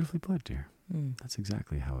 that's beautifully put, dear. That's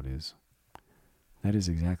exactly how it is. That is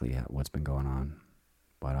exactly what's been going on.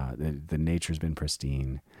 But the nature's been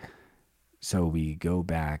pristine. So we go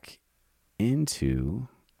back into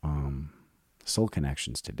Soul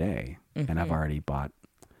Connections today, and I've already bought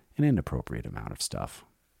an inappropriate amount of stuff.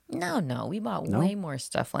 No, we bought way more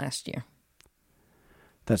stuff last year.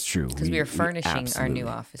 That's true. Because we were furnishing our new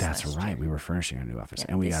office. That's last right. year. We were furnishing our new office,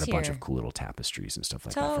 and we got a bunch of cool little tapestries and stuff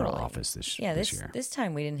like that for our office this year. This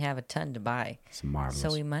time we didn't have a ton to buy. It's marvelous.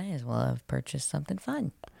 So we might as well have purchased something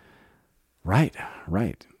fun. Right.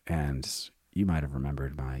 And you might have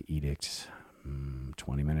remembered my edict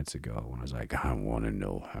 20 minutes ago when I was like, I want to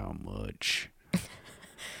know how much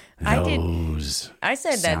those I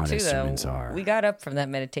said that too, though. Are. We got up from that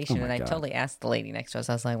meditation, and I God. totally asked the lady next to us.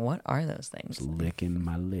 I was like, what are those things? I was licking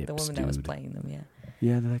my lips, the woman that was playing them,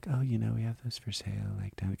 Yeah, they're like, oh, you know, we have those for sale,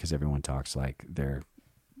 like down, because everyone talks like they're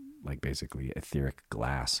like basically etheric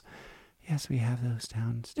glass. Yes, we have those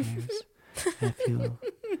downstairs. If you'll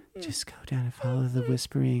just go down and follow the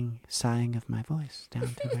whispering, sighing of my voice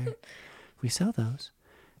down to where we sell those,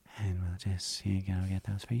 and we'll just get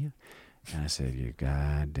those for you. And I said, you're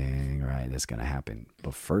god dang right, that's gonna happen.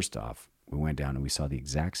 But first off, we went down and we saw the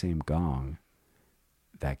exact same gong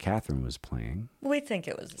that Catherine was playing. We think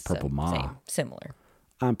it was Purple Ma. Similar.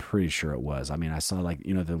 I'm pretty sure it was. I mean, I saw like,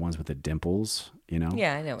 you know, the ones with the dimples, you know?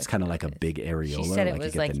 Yeah, I know. It's kind of like a big areola. She said it like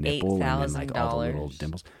was you get like the nipple and then like all the little $8,000.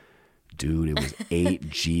 dimples. Dude, it was 8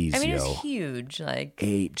 G's, I mean, yo. it was huge. Like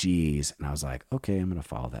 8 G's. And I was like, okay, I'm going to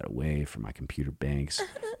file that away for my computer banks.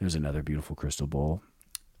 There's another beautiful crystal bowl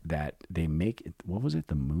that they make. What was it?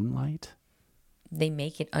 The moonlight? They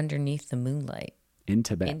make it underneath the moonlight. In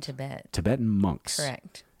Tibet. Tibetan monks.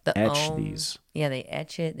 Correct. Etch these. Yeah, they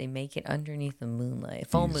etch it. They make it underneath the moonlight.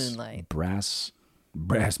 Full These moonlight. Brass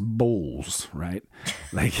bowls, right?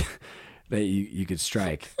 Like that you could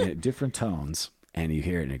strike at different tones. And you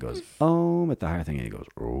hear it, and it goes at the higher thing, and it goes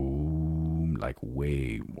like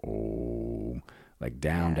way like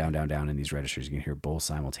down in these registers. You can hear both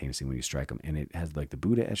simultaneously when you strike them, and it has like the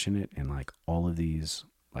Buddha etched in it, and like all of these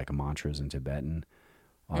like mantras in Tibetan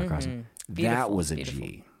all across it. That was a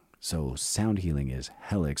G. So sound healing is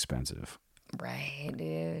hella expensive, right,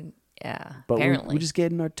 dude? Yeah, but apparently we're just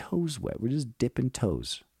getting our toes wet. We're just dipping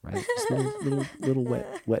toes, right? Just little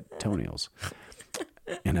wet toenails,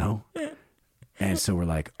 you know. And so we're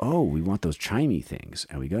like, oh, we want those chimey things.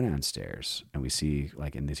 And we go downstairs and we see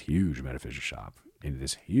like in this huge metaphysics shop, in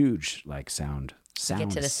this huge like sound get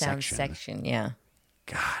to the sound section. Yeah.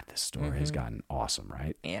 God, this store has gotten awesome,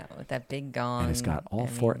 right? Yeah, with that big gong. And it's got all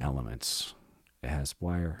four elements. It has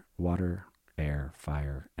water, air,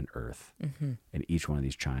 fire, and earth in each one of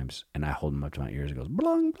these chimes. And I hold them up to my ears. It goes,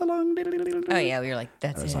 blong, blong, oh, yeah, we were like,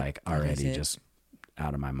 that's it. I was like already just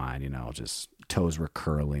out of my mind, you know, just toes were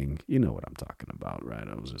curling. You know what I'm talking about, right?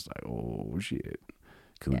 I was just like, oh, shit.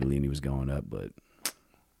 Kundalini was going up, but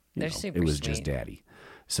you know, it was just daddy.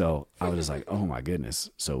 So I was just like, oh, my goodness.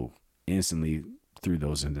 So instantly threw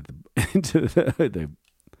those into the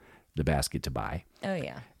basket to buy. Oh,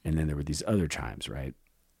 yeah. And then there were these other chimes, right?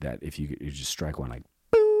 That if you just strike one like,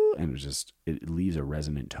 boo, and it leaves a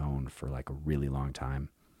resonant tone for like a really long time.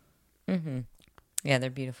 Mm-hmm. Yeah,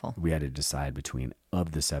 they're beautiful. We had to decide between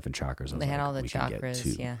of the 7 chakras. They had all the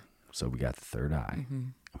chakras, yeah. So we got the third eye,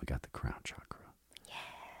 and we got the crown chakra. Yeah.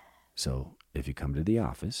 So if you come to the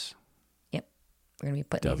office, yep, we're gonna be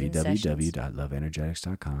putting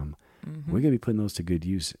www.loveenergetics.com. We're gonna be putting those to good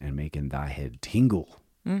use and making thy head tingle.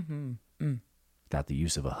 Without the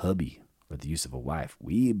use of a hubby or the use of a wife,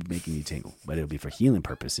 we be making you tingle, but it'll be for healing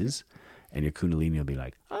purposes. and your kundalini will be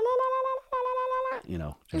like, "La, la, la, la, la, la, la," you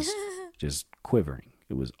know, just quivering.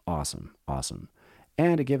 It was awesome.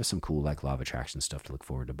 And it gave us some cool like law of attraction stuff to look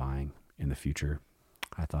forward to buying in the future,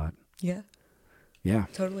 I thought. Yeah,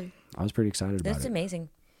 Totally. I was pretty excited about it. That's amazing.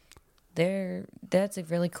 That's a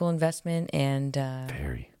really cool investment, and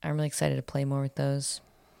Very. I'm really excited to play more with those.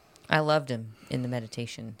 I loved him in the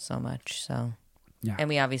meditation so much. So, Yeah. and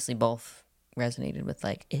we obviously both resonated with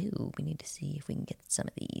like, ooh, we need to see if we can get some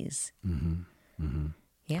of these.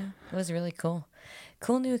 Yeah, it was really cool.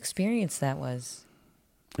 Cool new experience that was.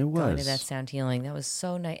 It was. Going to that sound healing. That was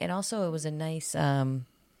so nice. And also it was a nice, tune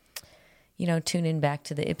in back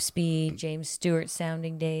to the Ipsby, James Stewart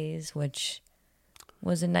sounding days, which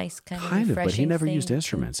was a nice kind of refreshing but he never thing used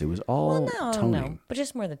instruments. It was all toning. No, but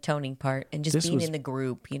just more the toning part and just being in the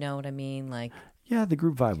group. You know what I mean? Like, Yeah, the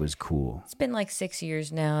group vibe was cool. it's been like 6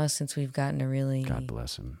 years now since we've gotten to really God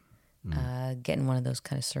bless him. get in one of those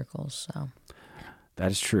kind of circles. So That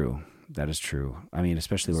is true. I mean,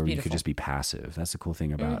 especially where you could beautiful. just be passive. That's the cool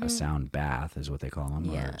thing about a sound bath, is what they call them,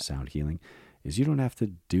 Yeah. or sound healing, is you don't have to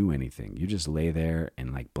do anything. You just lay there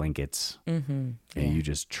in like blankets and you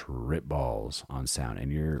just trip balls on sound,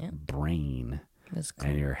 and your brain That's cool.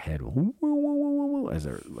 and your head woo, woo, woo, woo, woo, woo, as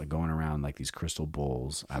they're like going around like these crystal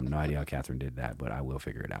bowls. I have no idea how Catherine did that, but I will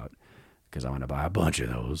figure it out because I want to buy a bunch of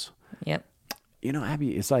those. Yep. You know,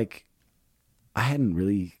 Abby, it's like I hadn't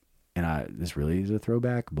really, this really is a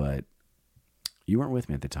throwback, but you weren't with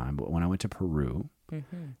me at the time. But when I went to Peru,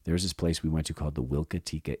 there was this place we went to called the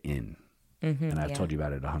Wilcatica Inn. And I've told you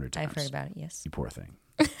about it 100 times. I've heard about it, yes. You poor thing.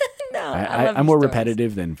 No, I love I'm your more stories.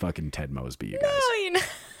 repetitive than fucking Ted Mosby, you guys.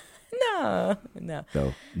 No. So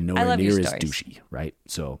I nowhere love near your as stories. douchey, right?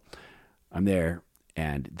 So I'm there,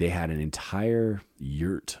 and they had an entire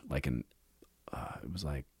yurt, like it was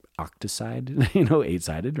like octoside,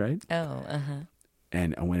 8-sided, right? Oh, uh-huh.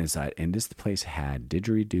 And I went inside, and this place had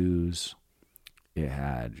didgeridoos. It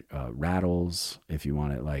had rattles, if you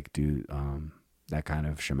want to like do that kind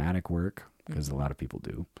of shamanic work, because a lot of people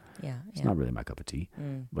do. Yeah. It's not really my cup of tea,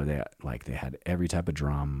 but they had every type of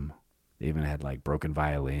drum. They even had like broken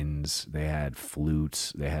violins. They had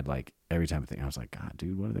flutes. They had like every type of thing. I was like, God,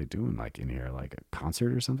 dude, what are they doing like in here? Like a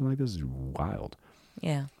concert or something like this? Is wild.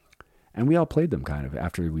 Yeah. And we all played them kind of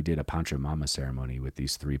after we did a Pancha Mama ceremony with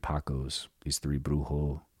these 3 Pacos, these 3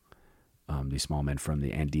 Brujo, these small men from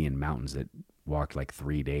the Andean mountains that walked like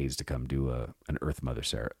 3 days to come do an Earth Mother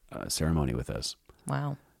ceremony with us.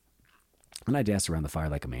 Wow. And I danced around the fire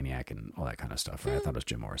like a maniac and all that kind of stuff. Right? I thought it was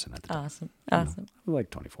Jim Morrison at the time. Awesome. I Awesome. was like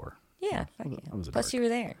 24. Yeah. Fuck yeah. I was a Plus, dork. you were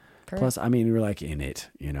there. Plus, I mean, you were like in it.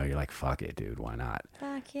 You're like, fuck it, dude. Why not?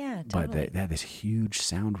 Fuck yeah. But Totally. they had this huge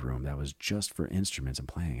sound room that was just for instruments and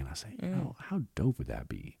playing. And I was like, how dope would that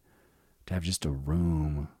be? To have just a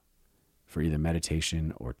room for either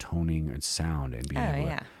meditation or toning and sound and being able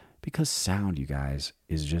to, because sound, you guys,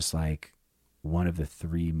 is just like one of the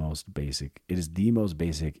 3 most basic. It is the most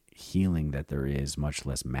basic healing that there is, much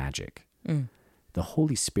less magic. The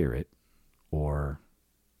Holy Spirit, or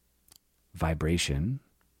vibration,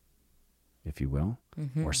 if you will,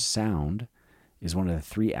 or sound, is one of the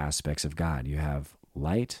 3 aspects of God. You have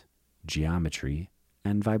light, geometry,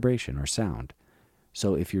 and vibration or sound.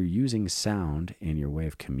 So if you're using sound in your way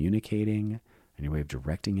of communicating and your way of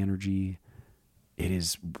directing energy, it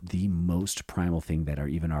is the most primal thing that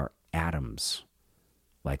even our atoms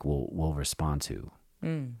like will respond to.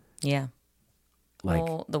 Yeah. Like,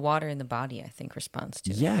 Well, the water in the body, I think, responds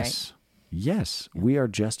to it, yes. right? Yes, we are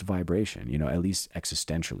just vibration, at least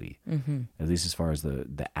existentially, at least as far as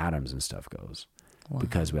the atoms and stuff goes. Wow.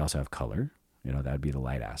 Because we also have color, that would be the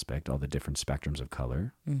light aspect, all the different spectrums of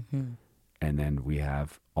color. And then we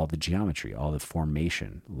have all the geometry, all the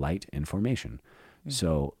formation, light and formation.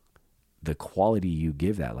 So the quality you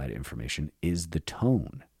give that light information is the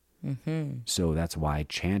tone. So that's why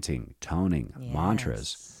chanting, toning,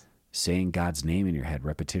 mantras, saying God's name in your head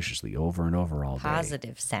repetitiously over and over all day.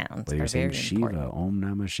 Positive sounds Whether you're are saying very Shiva, important. Om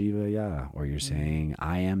Namah Shiva, yeah, or you're saying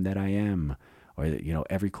I am that I am, or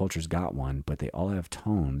every culture's got one, but they all have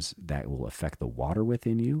tones that will affect the water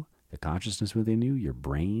within you, the consciousness within you, your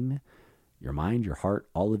brain, your mind, your heart.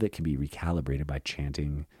 All of it can be recalibrated by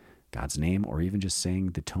chanting God's name, or even just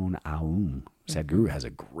saying the tone Aum. Sadhguru has a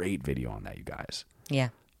great video on that, you guys.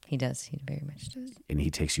 Yeah, he does. He very much does. And he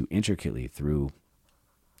takes you intricately through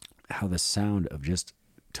how the sound of just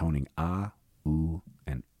toning ah, oo,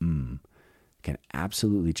 and can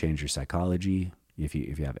absolutely change your psychology. If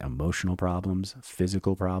you have emotional problems,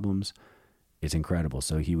 physical problems, it's incredible.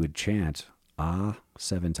 So he would chant ah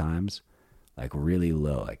 7 times, like really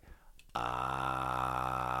low, like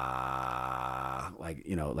ah,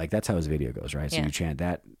 like that's how his video goes, right? So Yeah. you chant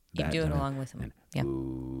that You do it along with them. And Yeah.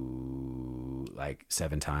 ooh, like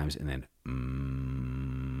 7 times, and then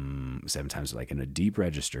 7 times, like in a deep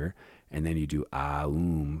register, and then you do I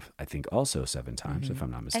think also 7 times, if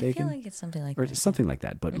I'm not mistaken. I feel like it's something like or that. something like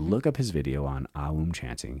that. But look up his video on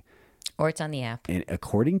chanting. Or it's on the app. And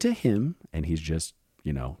according to him, and he's just,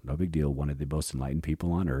 no big deal, one of the most enlightened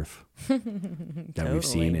people on earth that we've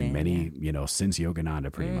seen in many, since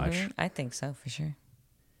Yogananda, pretty much. I think so, for sure.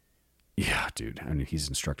 Yeah, dude. I mean, he's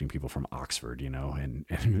instructing people from Oxford,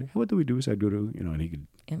 and what do we do? So I do, and he could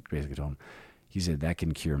basically tell him. He said that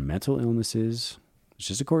can cure mental illnesses. It's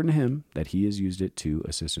just according to him that he has used it to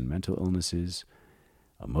assist in mental illnesses,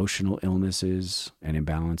 emotional illnesses and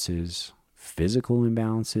imbalances, physical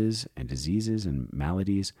imbalances and diseases and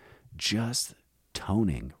maladies, just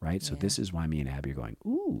toning, right? So this is why me and Abby are going,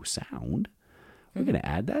 ooh, sound. We're going to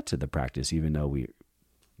add that to the practice, even though we're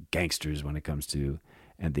gangsters when it comes to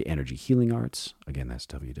and the energy healing arts. Again, that's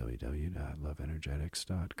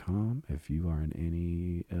www.loveenergetics.com if you are in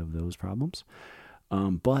any of those problems.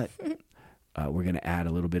 But we're going to add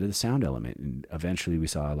a little bit of the sound element. And eventually we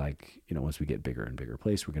saw, once we get bigger and bigger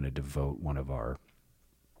place, we're going to devote one of our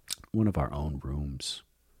own rooms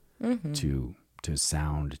to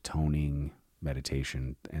sound, toning,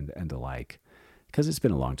 meditation, and the like. Because it's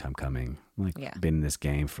been a long time coming. Been in this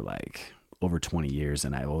game for over 20 years,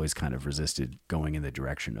 and I always kind of resisted going in the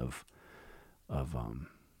direction of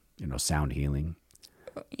sound healing.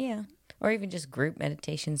 Yeah, or even just group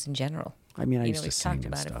meditations in general. I mean, I used to sing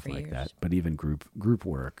and stuff like that, but even group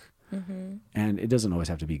work, and it doesn't always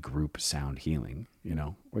have to be group sound healing.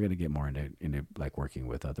 We're going to get more into like working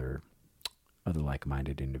with other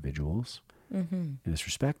like-minded individuals in this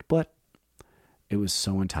respect. But it was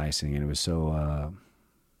so enticing, and it was so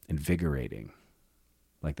invigorating.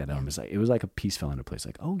 Like that element, it was like a piece fell into place.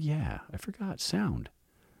 Like, oh yeah, I forgot sound.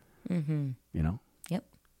 Yep,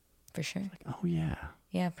 for sure. Oh yeah.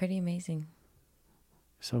 Yeah, pretty amazing.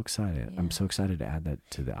 So excited! Yeah. I'm so excited to add that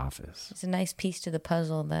to the office. It's a nice piece to the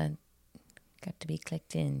puzzle that got to be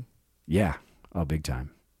clicked in. Yeah. Oh, big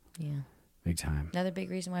time. Yeah. Big time. Another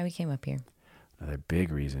big reason why we came up here. Another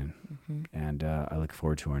big reason, and I look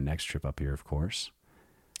forward to our next trip up here, of course.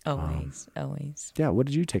 Always. Yeah. What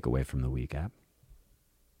did you take away from the week, Ab?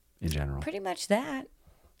 In general, pretty much that.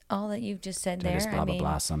 All that you've just said there. Just blah blah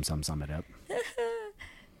blah. Sum it up.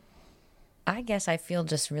 I guess I feel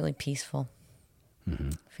just really peaceful.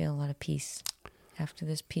 I feel a lot of peace after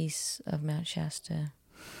this piece of Mount Shasta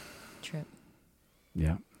trip.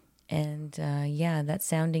 Yeah. And that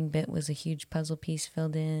sounding bit was a huge puzzle piece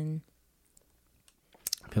filled in.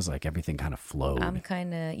 Feels like everything kind of flowed.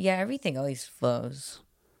 Everything always flows.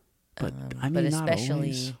 But but especially, not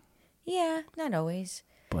always. Yeah, not always.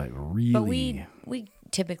 But really, but we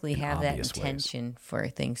typically have that intention for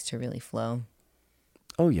things to really flow.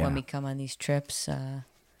 Oh yeah. When we come on these trips, it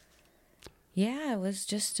was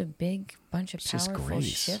just a big bunch of powerful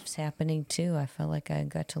shifts happening too. I felt like I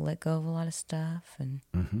got to let go of a lot of stuff, and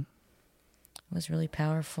it was really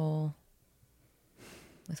powerful.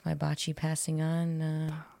 With my Babchi passing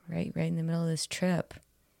on right in the middle of this trip.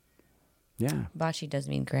 Yeah. Babchi does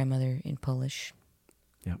mean grandmother in Polish.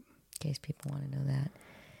 Yep. In case people want to know that.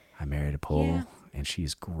 I married a Pole, and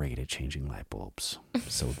she's great at changing light bulbs.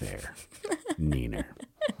 So there. Neener.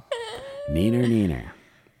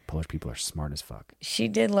 Polish people are smart as fuck. She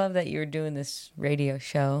did love that you were doing this radio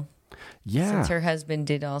show. Yeah. Since her husband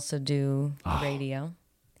did also do radio.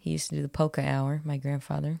 He used to do the polka hour, my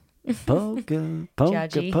grandfather. Polka.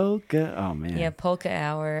 Oh, man. Yeah, polka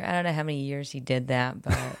hour. I don't know how many years he did that,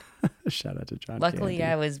 but... Shout out to John Luckily,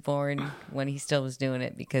 Candy. I was born when he still was doing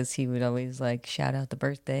it, because he would always shout out the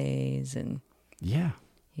birthdays, and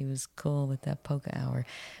he was cool with that polka hour.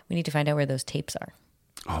 We need to find out where those tapes are.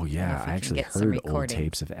 Oh yeah, I actually heard old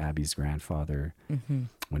tapes of Abby's grandfather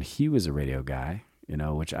when he was a radio guy.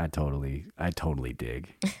 Which I totally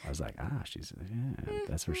dig. I was like,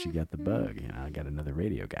 that's where she got the bug. I got another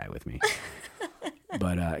radio guy with me.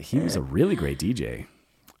 But he was a really great DJ.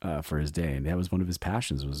 For his day, and that was one of his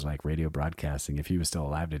passions, was radio broadcasting. If he was still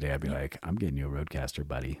alive today, I'd be like, I'm getting you a roadcaster,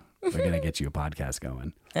 buddy. We're gonna get you a podcast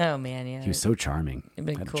going. Oh man, yeah. He was so charming. It'd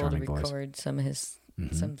been cool to record some of his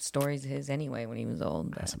some stories of his anyway when he was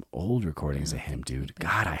old. I have some old recordings of him, dude.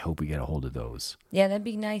 God, I hope we get a hold of those. Yeah, that'd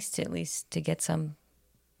be nice to at least to get some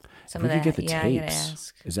of that. We could get the tapes. I gotta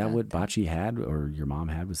ask. Is that what Babchi had, or your mom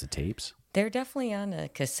had, was the tapes? They're definitely on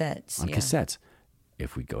cassettes. On cassettes.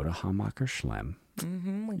 If we go to Hammacher Schlemm,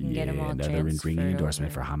 we can get them all another ringing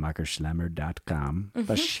endorsement for HammacherSchlemmer.com.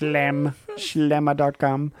 The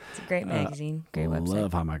Schlemmer.com. It's a great magazine, great website.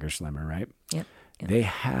 Love Hammacher Schlemmer, right? Yep. They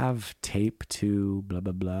have tape to blah,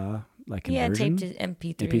 blah, blah. like Yeah, conversion. tape to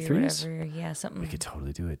MP3 or MP3s? whatever. Yeah, something. We could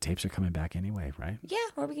totally do it. Tapes are coming back anyway, right? Yeah,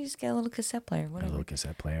 or we can just get a little cassette player, A whatever. little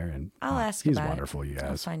cassette player, and I'll ask he's about wonderful, it. you I'll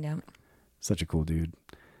guys. find out. Such a cool dude.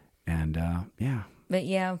 And yeah. But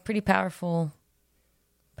yeah, pretty powerful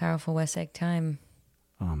West Egg time.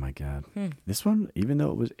 Oh my God. This one, even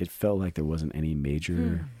though it felt like there wasn't any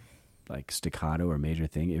major like staccato or major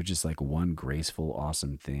thing. It was just like one graceful,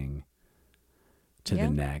 awesome thing to the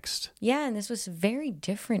next. Yeah, and this was very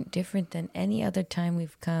different than any other time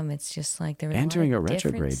we've come. It's just like there was entering a a lot of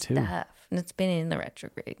retrograde different too. stuff. And it's been in the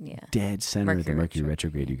retrograde, yeah. Dead center of the Mercury Mercury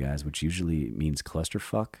retrograde, you guys, which usually means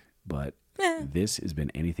clusterfuck, but this has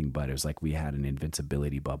been anything but. It was like we had an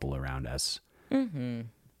invincibility bubble around us. Mm-hmm.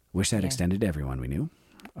 Wish that extended to everyone we knew.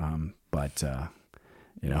 But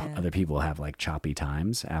you know, other people have like choppy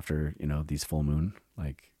times after, you know, these full moon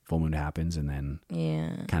happens, and then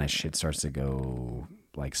kind of shit starts to go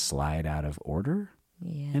like slide out of order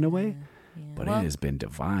in a way. Yeah. But it has been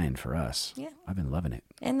divine for us. Yeah. I've been loving it.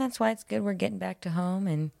 And that's why it's good we're getting back to home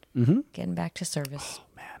and getting back to service. Oh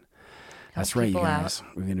man. That's right, you guys.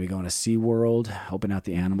 We're gonna be going to SeaWorld, helping out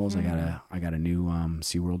the animals. I got a new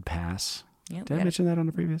SeaWorld pass. Yep, Did I mention that on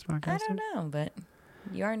the previous podcast? I don't know, but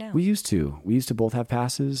you are now. We used to both have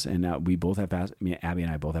passes, and now we both have passes. Abby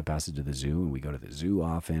and I both have passes to the zoo, and we go to the zoo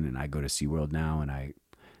often. And I go to SeaWorld now, and I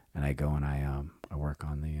work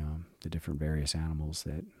on the different various animals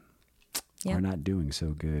that are not doing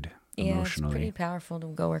so good emotionally. It's pretty powerful to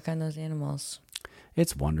go work on those animals.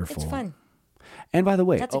 It's wonderful. It's fun. And by the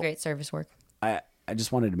way, that's a great service work. I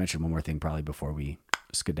just wanted to mention one more thing, probably before we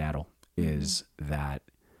skedaddle, is that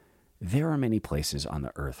there are many places on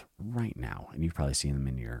the earth right now, and you've probably seen them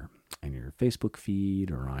in your Facebook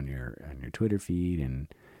feed or on your Twitter feed, and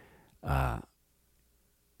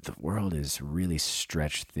the world is really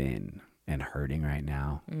stretched thin and hurting right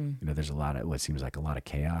now. You know, there's a lot of what seems like a lot of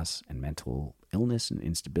chaos and mental illness and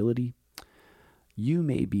instability. You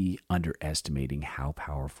may be underestimating how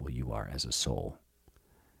powerful you are as a soul.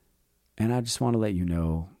 And I just want to let you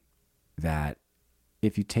know that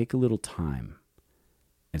if you take a little time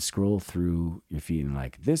and scroll through your feed and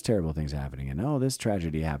like, this terrible thing's happening, and oh, this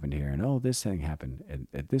tragedy happened here, and oh, this thing happened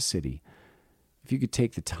at this city. If you could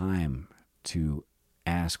take the time to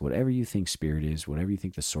ask whatever you think spirit is, whatever you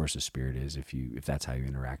think the source of spirit is, if that's how you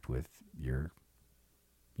interact with your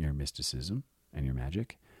mysticism and your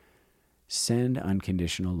magic, send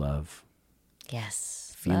unconditional love.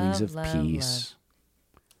 Yes. Feelings love, of peace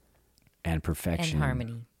and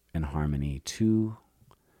perfection and harmony to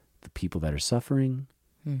the people that are suffering,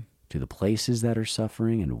 to the places that are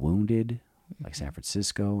suffering and wounded, like San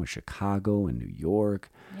Francisco and Chicago and New York,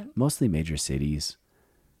 mostly major cities.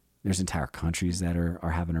 There's entire countries that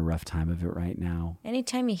are having a rough time of it right now.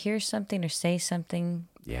 Anytime you hear something or say something,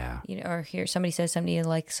 or hear somebody says something you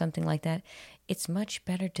like, something like that, it's much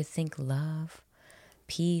better to think love,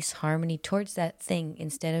 peace, harmony towards that thing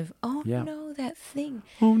instead of, no, that thing.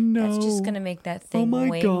 Oh no. That's just going to make that thing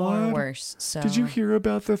way more worse. So did you hear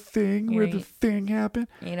about the thing where the thing happened?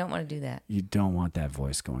 You don't want to do that. You don't want that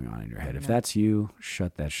voice going on in your head. If that's you,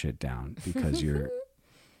 shut that shit down, because you're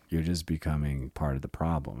just becoming part of the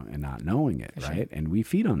problem and not knowing it, right? Sure. And we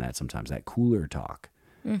feed on that sometimes, that cooler talk.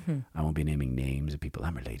 I won't be naming names of people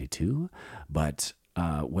I'm related to, but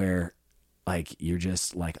where like you're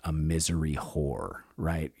just like a misery whore,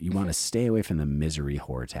 right? You want to stay away from the misery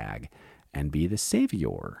whore tag and be the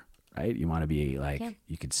savior, right? You want to be like,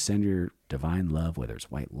 you could send your divine love, whether it's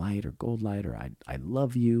white light or gold light or I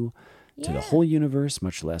love you, to the whole universe,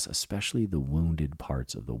 much less especially the wounded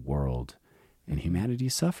parts of the world and humanity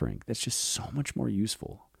suffering. That's just so much more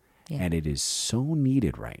useful. And it is so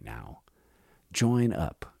needed right now. Join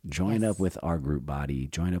up with our group body,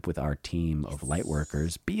 join up with our team of light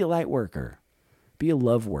workers. Be a light worker, be a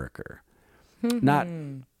love worker. Not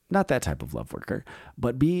that type of love worker,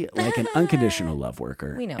 but be like an unconditional love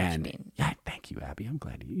worker. We know what you mean. Yeah, thank you, Abby. I'm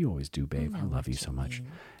glad you always do, babe. I love you so much.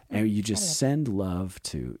 And you just send love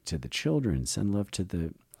to the children, send love to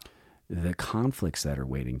the conflicts that are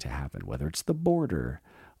waiting to happen, whether it's the border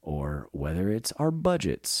or whether it's our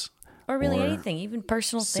budgets. Or really anything, even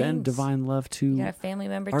personal things. Send divine love to you got a family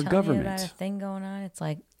member our telling government. you about a thing going on. It's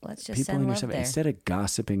like, let's just people send love there. Instead of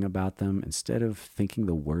gossiping about them, instead of thinking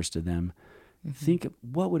the worst of them, think,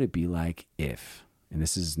 what would it be like if, and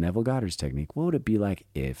this is Neville Goddard's technique, what would it be like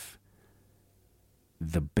if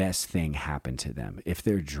the best thing happened to them? If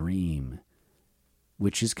their dream,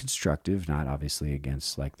 which is constructive, not obviously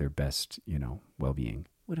against like their best, well-being,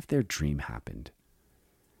 what if their dream happened?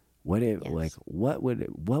 What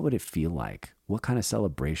would it feel like? What kind of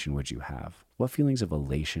celebration would you have? What feelings of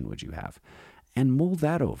elation would you have? And mull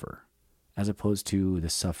that over as opposed to the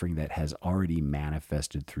suffering that has already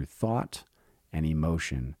manifested through thought and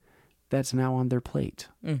emotion that's now on their plate.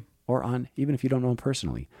 Or on, even if you don't know them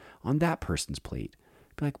personally, on that person's plate.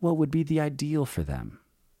 Be like, what would be the ideal for them?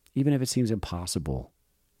 Even if it seems impossible,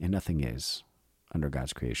 and nothing is under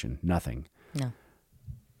God's creation. Nothing. No.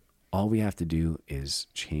 All we have to do is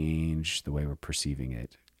change the way we're perceiving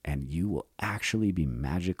it, and you will actually be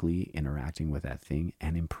magically interacting with that thing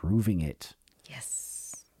and improving it.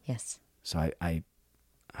 Yes. Yes. So I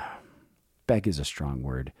beg is a strong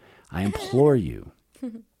word. I implore you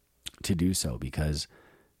to do so, because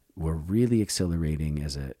we're really accelerating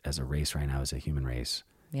as a race right now, as a human race.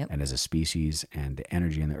 Yep. And as a species, and the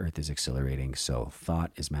energy in the earth is accelerating. So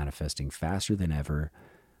thought is manifesting faster than ever.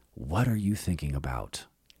 What are you thinking about?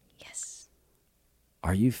 Yes.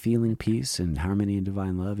 Are you feeling peace and harmony and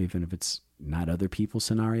divine love, even if it's not other people's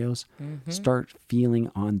scenarios? Start feeling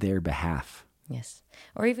on their behalf. Yes.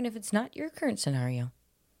 Or even if it's not your current scenario,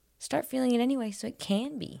 start feeling it anyway so it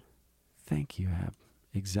can be. Thank you, Ab.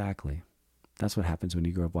 Exactly. That's what happens when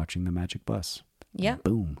you grow up watching The Magic Bus. Yep.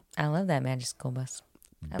 Boom. I love that magic school bus.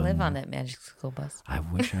 I live on that magic school bus. I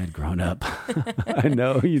wish I'd grown up. I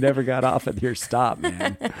know you never got off at your stop,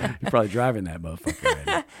 man. You're probably driving that motherfucker right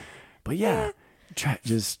now. But yeah, try,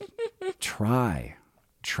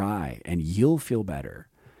 and you'll feel better.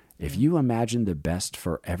 If you imagine the best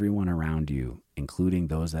for everyone around you, including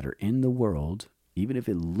those that are in the world, even if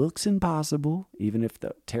it looks impossible, even if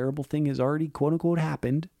the terrible thing has already, quote unquote,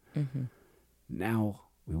 happened, now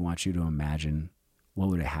we want you to imagine what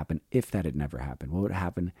would have happened if that had never happened. What would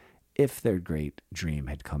happen if their great dream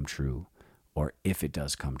had come true, or if it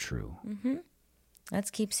does come true. Let's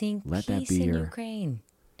keep seeing Let that peace be in your- Ukraine.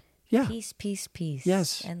 Yeah. Peace, peace, peace.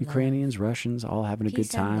 Yes. and Ukrainians, Russians, all having a love. good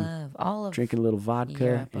Peace and time. love. All of Drinking a little vodka,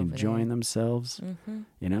 Europe over enjoying there. themselves.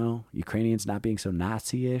 You know, Ukrainians not being so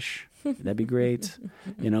Nazi-ish. That'd be great.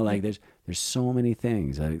 You know, like there's so many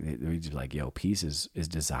things. They're just like, yo, peace is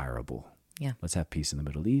desirable. Yeah. Let's have peace in the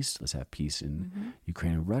Middle East. Let's have peace in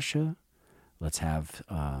Ukraine and Russia. Let's have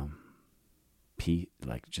peace,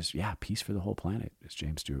 peace for the whole planet, as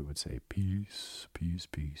James Stewart would say. Peace, peace,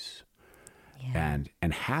 peace. Yeah.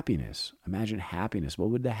 And happiness. Imagine happiness.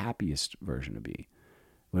 What would the happiest version be?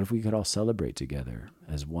 What if we could all celebrate together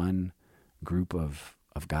as one group of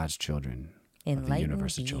God's children, of the Enlightened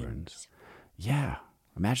universe's children? beings. Yeah.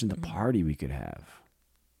 Imagine the party we could have.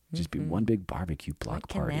 Just be one big barbecue block What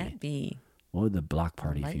can party. that be? What would the block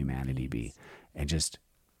party of Enlightened humanity be? beings. And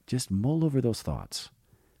just mull over those thoughts,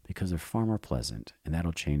 because they're far more pleasant, and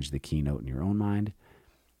that'll change the keynote in your own mind.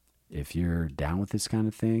 If you're down with this kind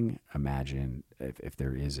of thing, imagine if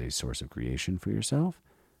there is a source of creation for yourself,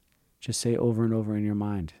 just say over and over in your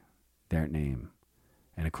mind their name.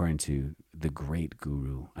 And according to the great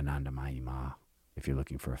guru, Anandamayi Ma, if you're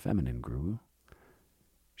looking for a feminine guru,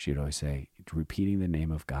 she'd always say, repeating the name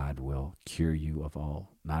of God will cure you of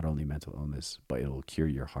all, not only mental illness, but it'll cure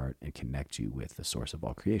your heart and connect you with the source of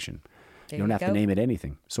all creation. There You don't you have to go. name it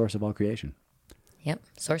anything. Source of all creation. Yep.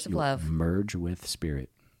 Source of You'll love. merge with spirit.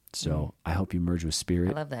 So I hope you merge with I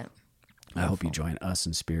spirit. love that. I hope you join us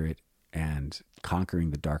in spirit and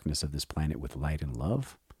conquering the darkness of this planet with light and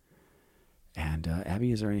love. And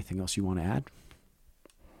Abby, is there anything else you want to add?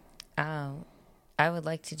 I would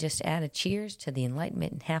like to just add a cheers to the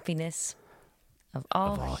enlightenment and happiness of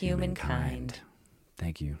all humankind.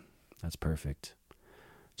 Thank you. That's perfect.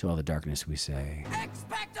 To all the darkness we say.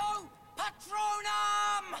 Expecto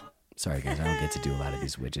Patronum! Sorry, guys, I don't get to do a lot of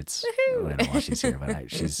these widgets while she's here, but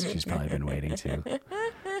she's probably been waiting to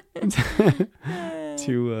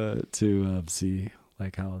see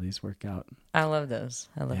like how all these work out. I love those.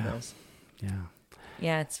 I love Yeah. those. Yeah.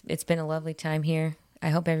 Yeah, it's been a lovely time here. I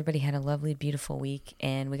hope everybody had a lovely, beautiful week.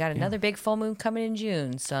 And we got another big full moon coming in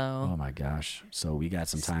June. So, Oh my gosh. So we got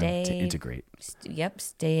some time Stay- to integrate.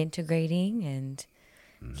 stay integrating and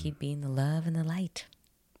keep being the love and the light.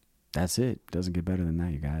 That's it. Doesn't get better than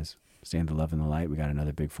that, you guys. Stay in the love and the light. We got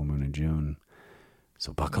another big full moon in June.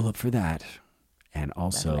 So buckle up for that. And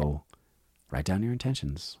also write down your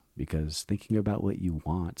intentions, because thinking about what you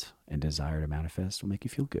want and desire to manifest will make you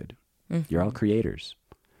feel good. You're all creators.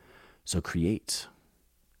 So create,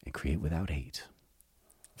 and create without hate.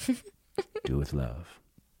 Do it with love.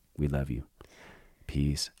 We love you.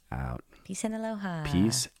 Peace out. Peace and aloha.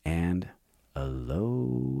 Peace and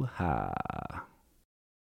aloha.